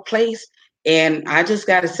vulnerable place. And I just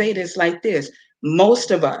gotta say this like this. Most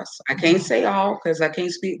of us, I can't say all because I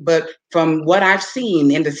can't speak, but from what I've seen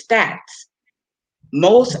in the stats,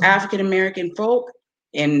 most African American folk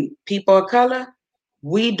and people of color,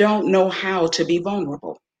 we don't know how to be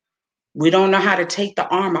vulnerable. We don't know how to take the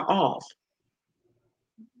armor off.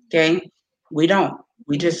 Okay? We don't.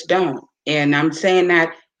 We just don't. And I'm saying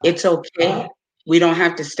that it's okay. We don't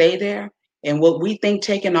have to stay there. And what we think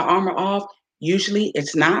taking the armor off, usually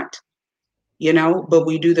it's not, but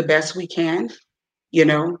we do the best we can,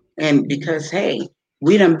 and because, hey,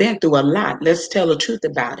 we done been through a lot. Let's tell the truth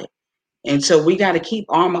about it. And so we got to keep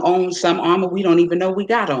armor on, some armor we don't even know we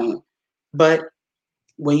got on. But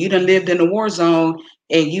when you done lived in a war zone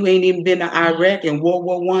and you ain't even been to Iraq in World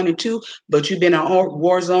War I and II, but you've been in a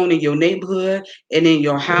war zone in your neighborhood and in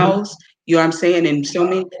your house, you know what I'm saying? And so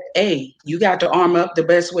many, hey, you got to armor up the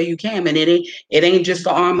best way you can. And it ain't just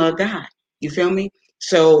the armor of God. You feel me?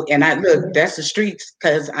 So, and look, that's the streets,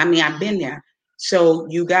 because I've been there. So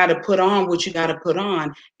you got to put on what you got to put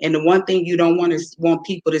on. And the one thing you don't want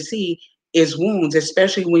people to see is wounds,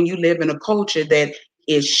 especially when you live in a culture that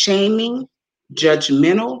is shaming,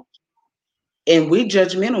 judgmental, and we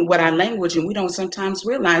judgmental with our language, and we don't sometimes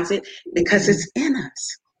realize it because it's in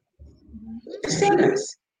us. It's in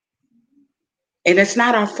us. And it's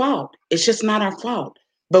not our fault. It's just not our fault.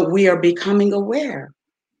 But we are becoming aware.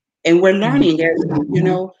 And we're learning,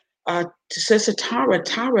 as Sister Tara,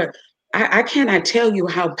 I cannot tell you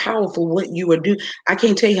how powerful what you are doing. I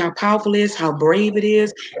can't tell you how powerful it is, how brave it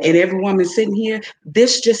is. And every woman sitting here,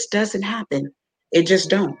 this just doesn't happen. It just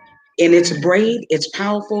don't. And it's brave, it's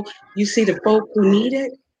powerful. You see the folk who need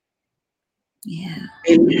it. Yeah.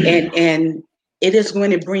 And it is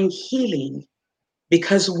going to bring healing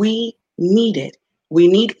because we need it. We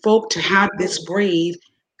need folk to have this brave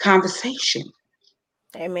conversation.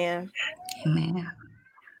 Amen. Amen.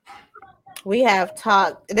 We have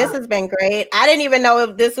talked. This has been great. I didn't even know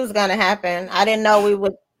if this was going to happen. I didn't know we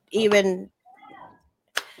would even,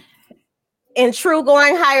 in true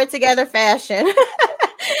going higher together fashion,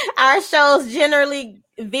 our shows generally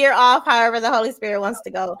veer off however the Holy Spirit wants to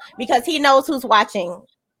go, because he knows who's watching.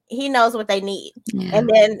 He knows what they need. Yeah. And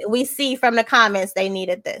then we see from the comments they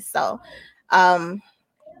needed this. So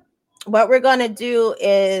what we're going to do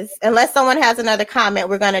is, unless someone has another comment,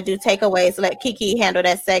 we're going to do takeaways. Let Kiki handle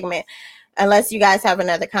that segment, unless you guys have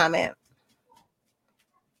another comment.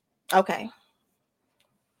 Okay.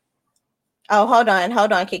 Oh, hold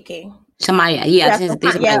on, Kiki. Somebody, yeah, this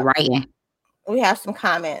is writing. We have some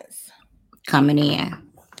comments coming in.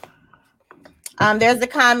 There's a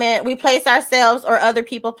comment. We place ourselves or other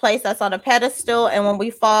people place us on a pedestal, and when we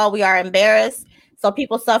fall, we are embarrassed. So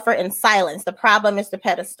people suffer in silence. The problem is the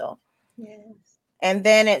pedestal. Yes. And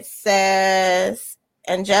then it says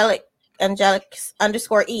angelic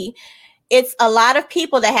 _E. It's a lot of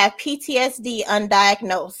people that have PTSD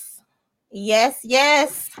undiagnosed. Yes.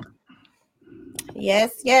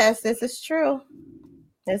 This is true.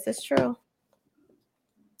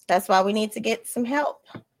 That's why we need to get some help.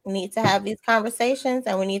 We need to have these conversations,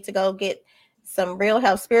 and we need to go get some real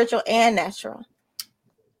help, spiritual and natural.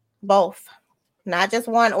 Both. Not just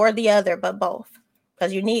one or the other, but both.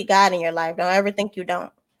 Because you need God in your life. Don't ever think you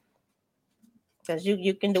don't. Because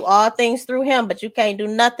you can do all things through him, but you can't do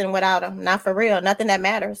nothing without him. Not for real. Nothing that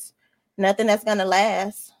matters. Nothing that's going to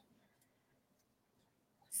last.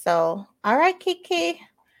 So, all right, Kiki.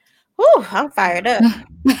 Whew, I'm fired up.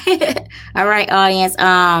 All right, audience.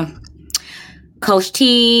 Coach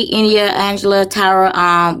T, India, Angela,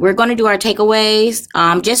 Tara, we're going to do our takeaways.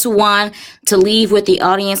 Just one to leave with the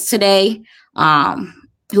audience today.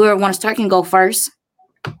 Whoever wants to start can go first.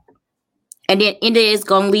 And then India is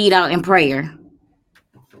going to lead out in prayer.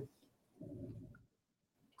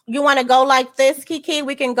 You want to go like this, Kiki?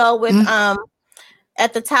 We can go with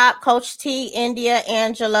at the top, Coach T, India,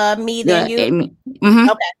 Angela, me, then you. Mm-hmm.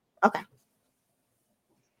 Okay.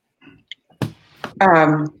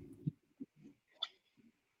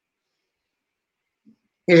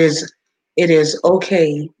 It is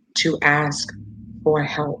okay to ask for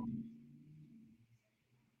help.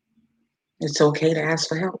 It's okay to ask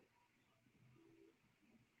for help.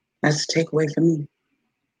 That's the takeaway for me.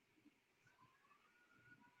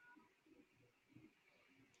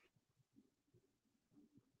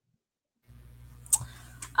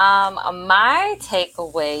 My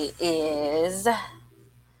takeaway is,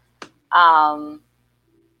 I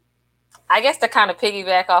guess to kind of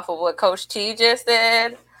piggyback off of what Coach T just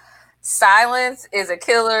said, silence is a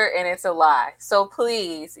killer and it's a lie. So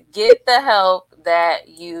please get the help that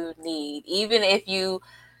you need. Even if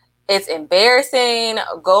it's embarrassing,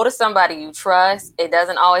 go to somebody you trust. It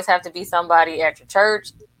doesn't always have to be somebody at your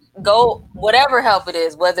church. Go whatever help it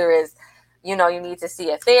is, whether it's, you need to see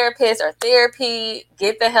a therapist or therapy,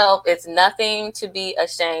 get the help. It's nothing to be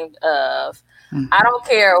ashamed of. Mm-hmm. I don't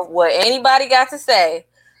care what anybody got to say,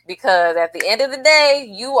 because at the end of the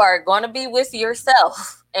day, you are going to be with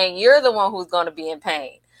yourself and you're the one who's going to be in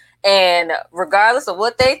pain. And regardless of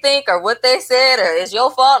what they think or what they said, or it's your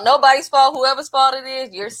fault, nobody's fault, whoever's fault it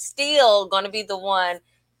is, you're still going to be the one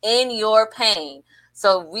in your pain.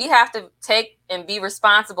 So we have to take and be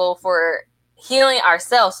responsible for healing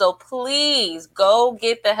ourselves. So please go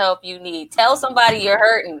get the help you need. Tell somebody you're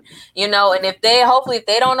hurting, and if they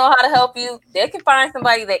don't know how to help you, they can find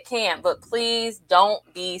somebody that can, but please don't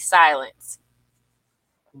be silent.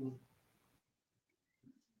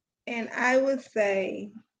 And I would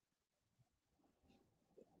say,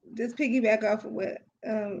 just piggyback off of what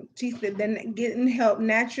she said, then getting help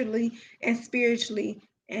naturally and spiritually,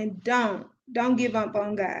 and don't give up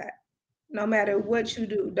on God. No matter what you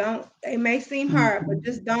do, it may seem hard, but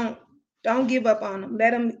just don't give up on them.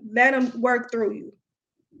 Let them work through you.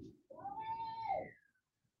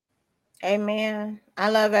 Amen. I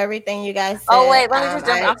love everything you guys said. Oh wait, let me just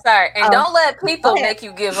jump. I'm sorry. And don't let people make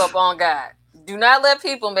you give up on God. Do not let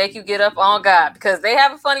people make you get up on God, because they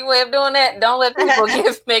have a funny way of doing that. Don't let people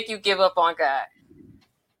make you give up on God.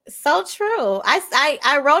 So true.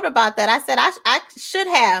 I wrote about that. I said I should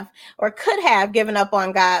have or could have given up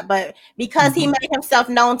on God, but because he made himself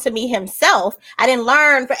known to me himself, I didn't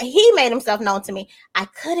learn. He made himself known to me. I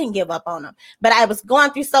couldn't give up on him, but I was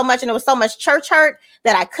going through so much, and there was so much church hurt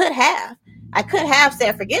that I could have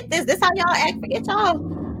said, forget this. This how y'all act. Forget y'all.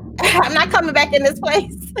 I'm not coming back in this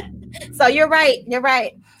place. So you're right.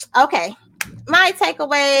 Okay. my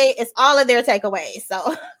takeaway is all of their takeaways.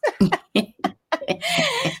 So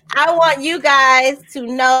I want you guys to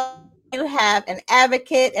know you have an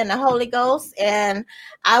advocate in the Holy Ghost, and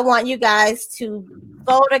I want you guys to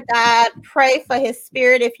go to God, pray for his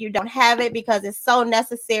spirit if you don't have it, because it's so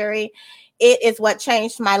necessary. It is what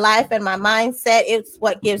changed my life and my mindset. It's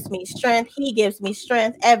what gives me strength. He gives me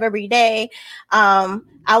strength every day. I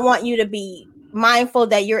want you to be mindful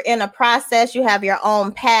that you're in a process. You have your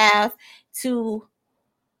own path, to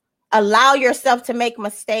allow yourself to make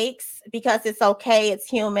mistakes, because it's okay. It's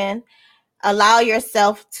human. Allow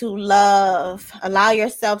yourself to love. Allow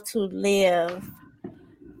yourself to live.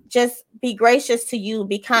 Just be gracious to you.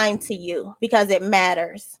 Be kind to you, because it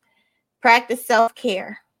matters. Practice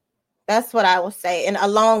self-care. That's what I will say. And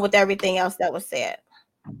along with everything else that was said.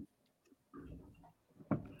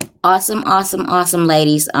 Awesome, awesome, awesome,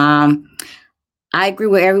 ladies. I agree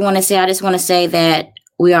with everyone that said. I just want to say that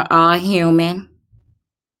we are all human.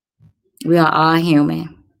 We are all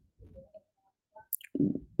human.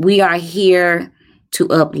 We are here to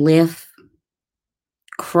uplift,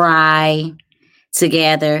 cry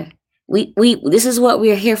together. We this is what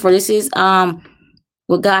we are here for. This is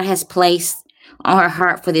what God has placed on her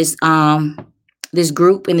heart for this this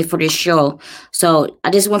group and for this show. So I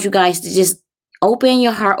just want you guys to just open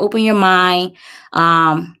your heart, open your mind.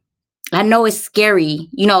 I know it's scary,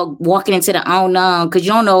 you know, walking into the unknown, because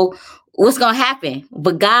you don't know what's gonna happen.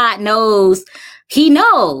 But God knows. He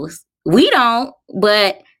knows. We don't,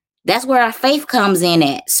 but that's where our faith comes in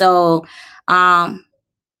at. So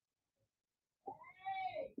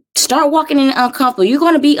start walking in the uncomfortable. You're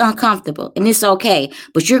going to be uncomfortable, and it's okay,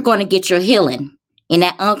 but you're going to get your healing in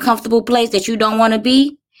that uncomfortable place that you don't want to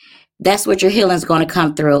be. That's what your healing is going to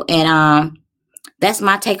come through. And that's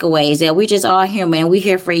my takeaway, is that we just all human. We're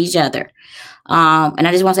here for each other. And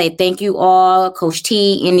I just want to say thank you all, Coach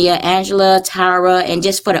T, India, Angela, Tara, and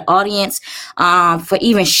just for the audience, for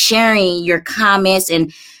even sharing your comments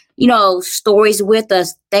and, you know, stories with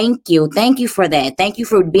us. Thank you. Thank you for that. Thank you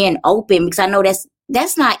for being open, because I know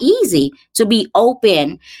that's not easy to be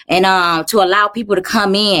open and to allow people to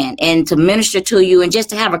come in and to minister to you and just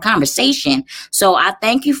to have a conversation. So I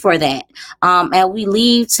thank you for that. As we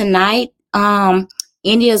leave tonight,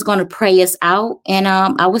 India is going to pray us out, and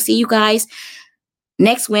I will see you guys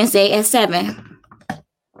next Wednesday at 7.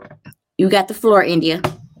 You got the floor, India.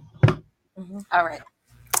 All right.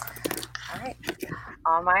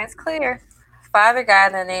 All minds clear. Father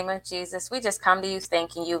God, in the name of Jesus, we just come to you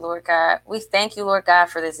thanking you, Lord God. We thank you, Lord God,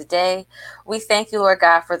 for this day. We thank you, Lord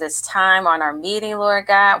God, for this time on our meeting, Lord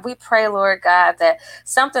God. We pray, Lord God, that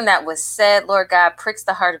something that was said, Lord God, pricks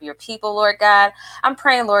the heart of your people, Lord God. I'm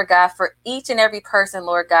praying, Lord God, for each and every person,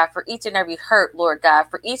 Lord God, for each and every hurt, Lord God,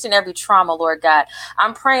 for each and every trauma, Lord God.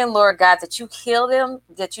 I'm praying, Lord God, that you heal them,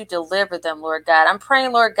 that you deliver them, Lord God. I'm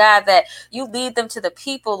praying, Lord God, that you lead them to the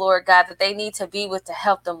people, Lord God, that they need to be with to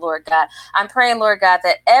help them, Lord God. I'm praying, Lord God,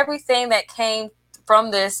 that everything that came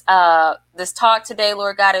from this talk today,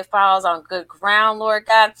 Lord God, it falls on good ground, Lord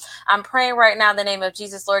God. I'm praying right now in the name of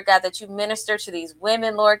Jesus, Lord God, that you minister to these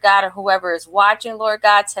women, Lord God, or whoever is watching, Lord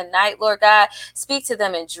God, tonight, Lord God. Speak to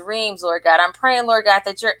them in dreams, Lord God. I'm praying, Lord God,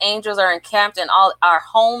 that your angels are encamped in all our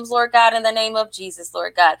homes, Lord God, in the name of Jesus,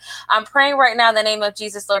 Lord God. I'm praying right now in the name of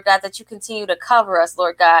Jesus, Lord God, that you continue to cover us,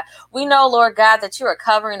 Lord God. We know, Lord God, that you are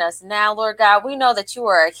covering us now, Lord God. We know that you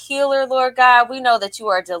are a healer, Lord God. We know that you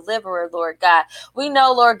are a deliverer, Lord God. We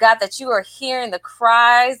know, Lord God, that you are hearing the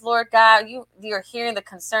cries, Lord God. You're hearing the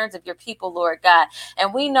concerns of your people, Lord God.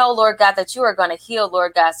 And we know, Lord God, that you are going to heal,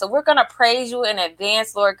 Lord God. So we're going to praise you in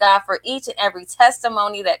advance, Lord God, for each and every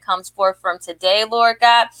testimony that comes forth from today, Lord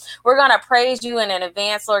God. We're going to praise you in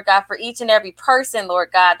advance, Lord God, for each and every person,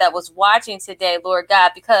 Lord God, that was watching today, Lord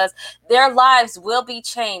God, because their lives will be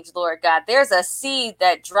changed, Lord God. There's a seed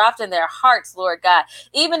that dropped in their hearts, Lord God.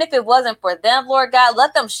 Even if it wasn't for them, Lord God,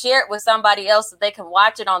 let them share it with somebody else so they can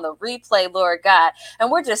watch it on the replay, Lord God.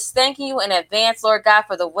 And we're just thanking you in advance, Lord God,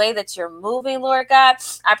 for the way that you're moving, Lord God.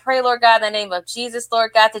 I pray, Lord God, in the name of Jesus,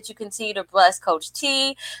 Lord God, that you continue to bless Coach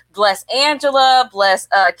T, bless Angela, bless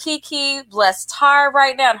Kiki, bless Tara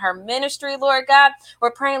right now in her ministry, Lord God.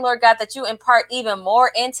 We're praying, Lord God, that you impart even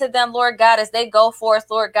more into them, Lord God, as they go forth,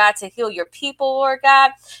 Lord God, to heal your people, Lord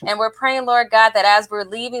God. And we're praying, Lord God, that as we're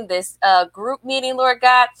leaving this group meeting, Lord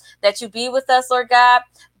God, that you be with us, Lord God.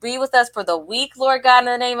 Be with us for the week, Lord God, in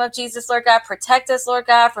the name of Jesus, Lord God. Protect us, Lord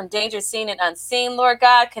God, from danger seen and unseen, Lord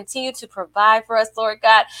God. Continue to provide for us, Lord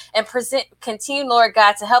God, and continue, Lord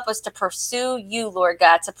God, to help us to pursue you, Lord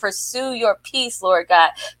God, to pursue your peace, Lord God,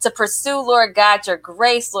 to pursue, Lord God, your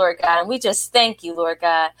grace, Lord God. And we just thank you, Lord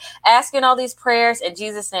God. Asking all these prayers in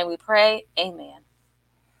Jesus' name we pray. Amen.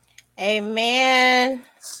 Amen.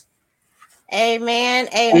 Amen.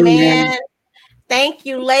 Amen. Amen. Thank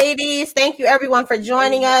you, ladies. Thank you, everyone, for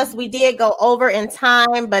joining us. We did go over in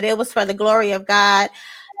time, but it was for the glory of God.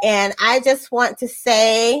 And I just want to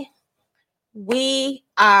say we're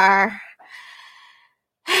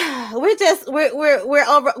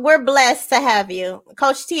blessed to have you.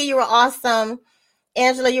 Coach T, you were awesome.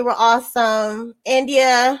 Angela, you were awesome.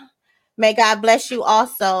 India, may God bless you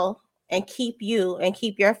also and keep you and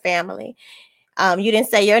keep your family. You didn't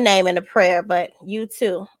say your name in the prayer, but you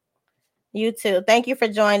too. You too. Thank you for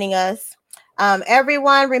joining us.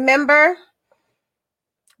 Everyone, remember,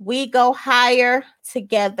 we go higher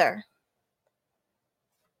together.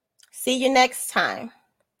 See you next time.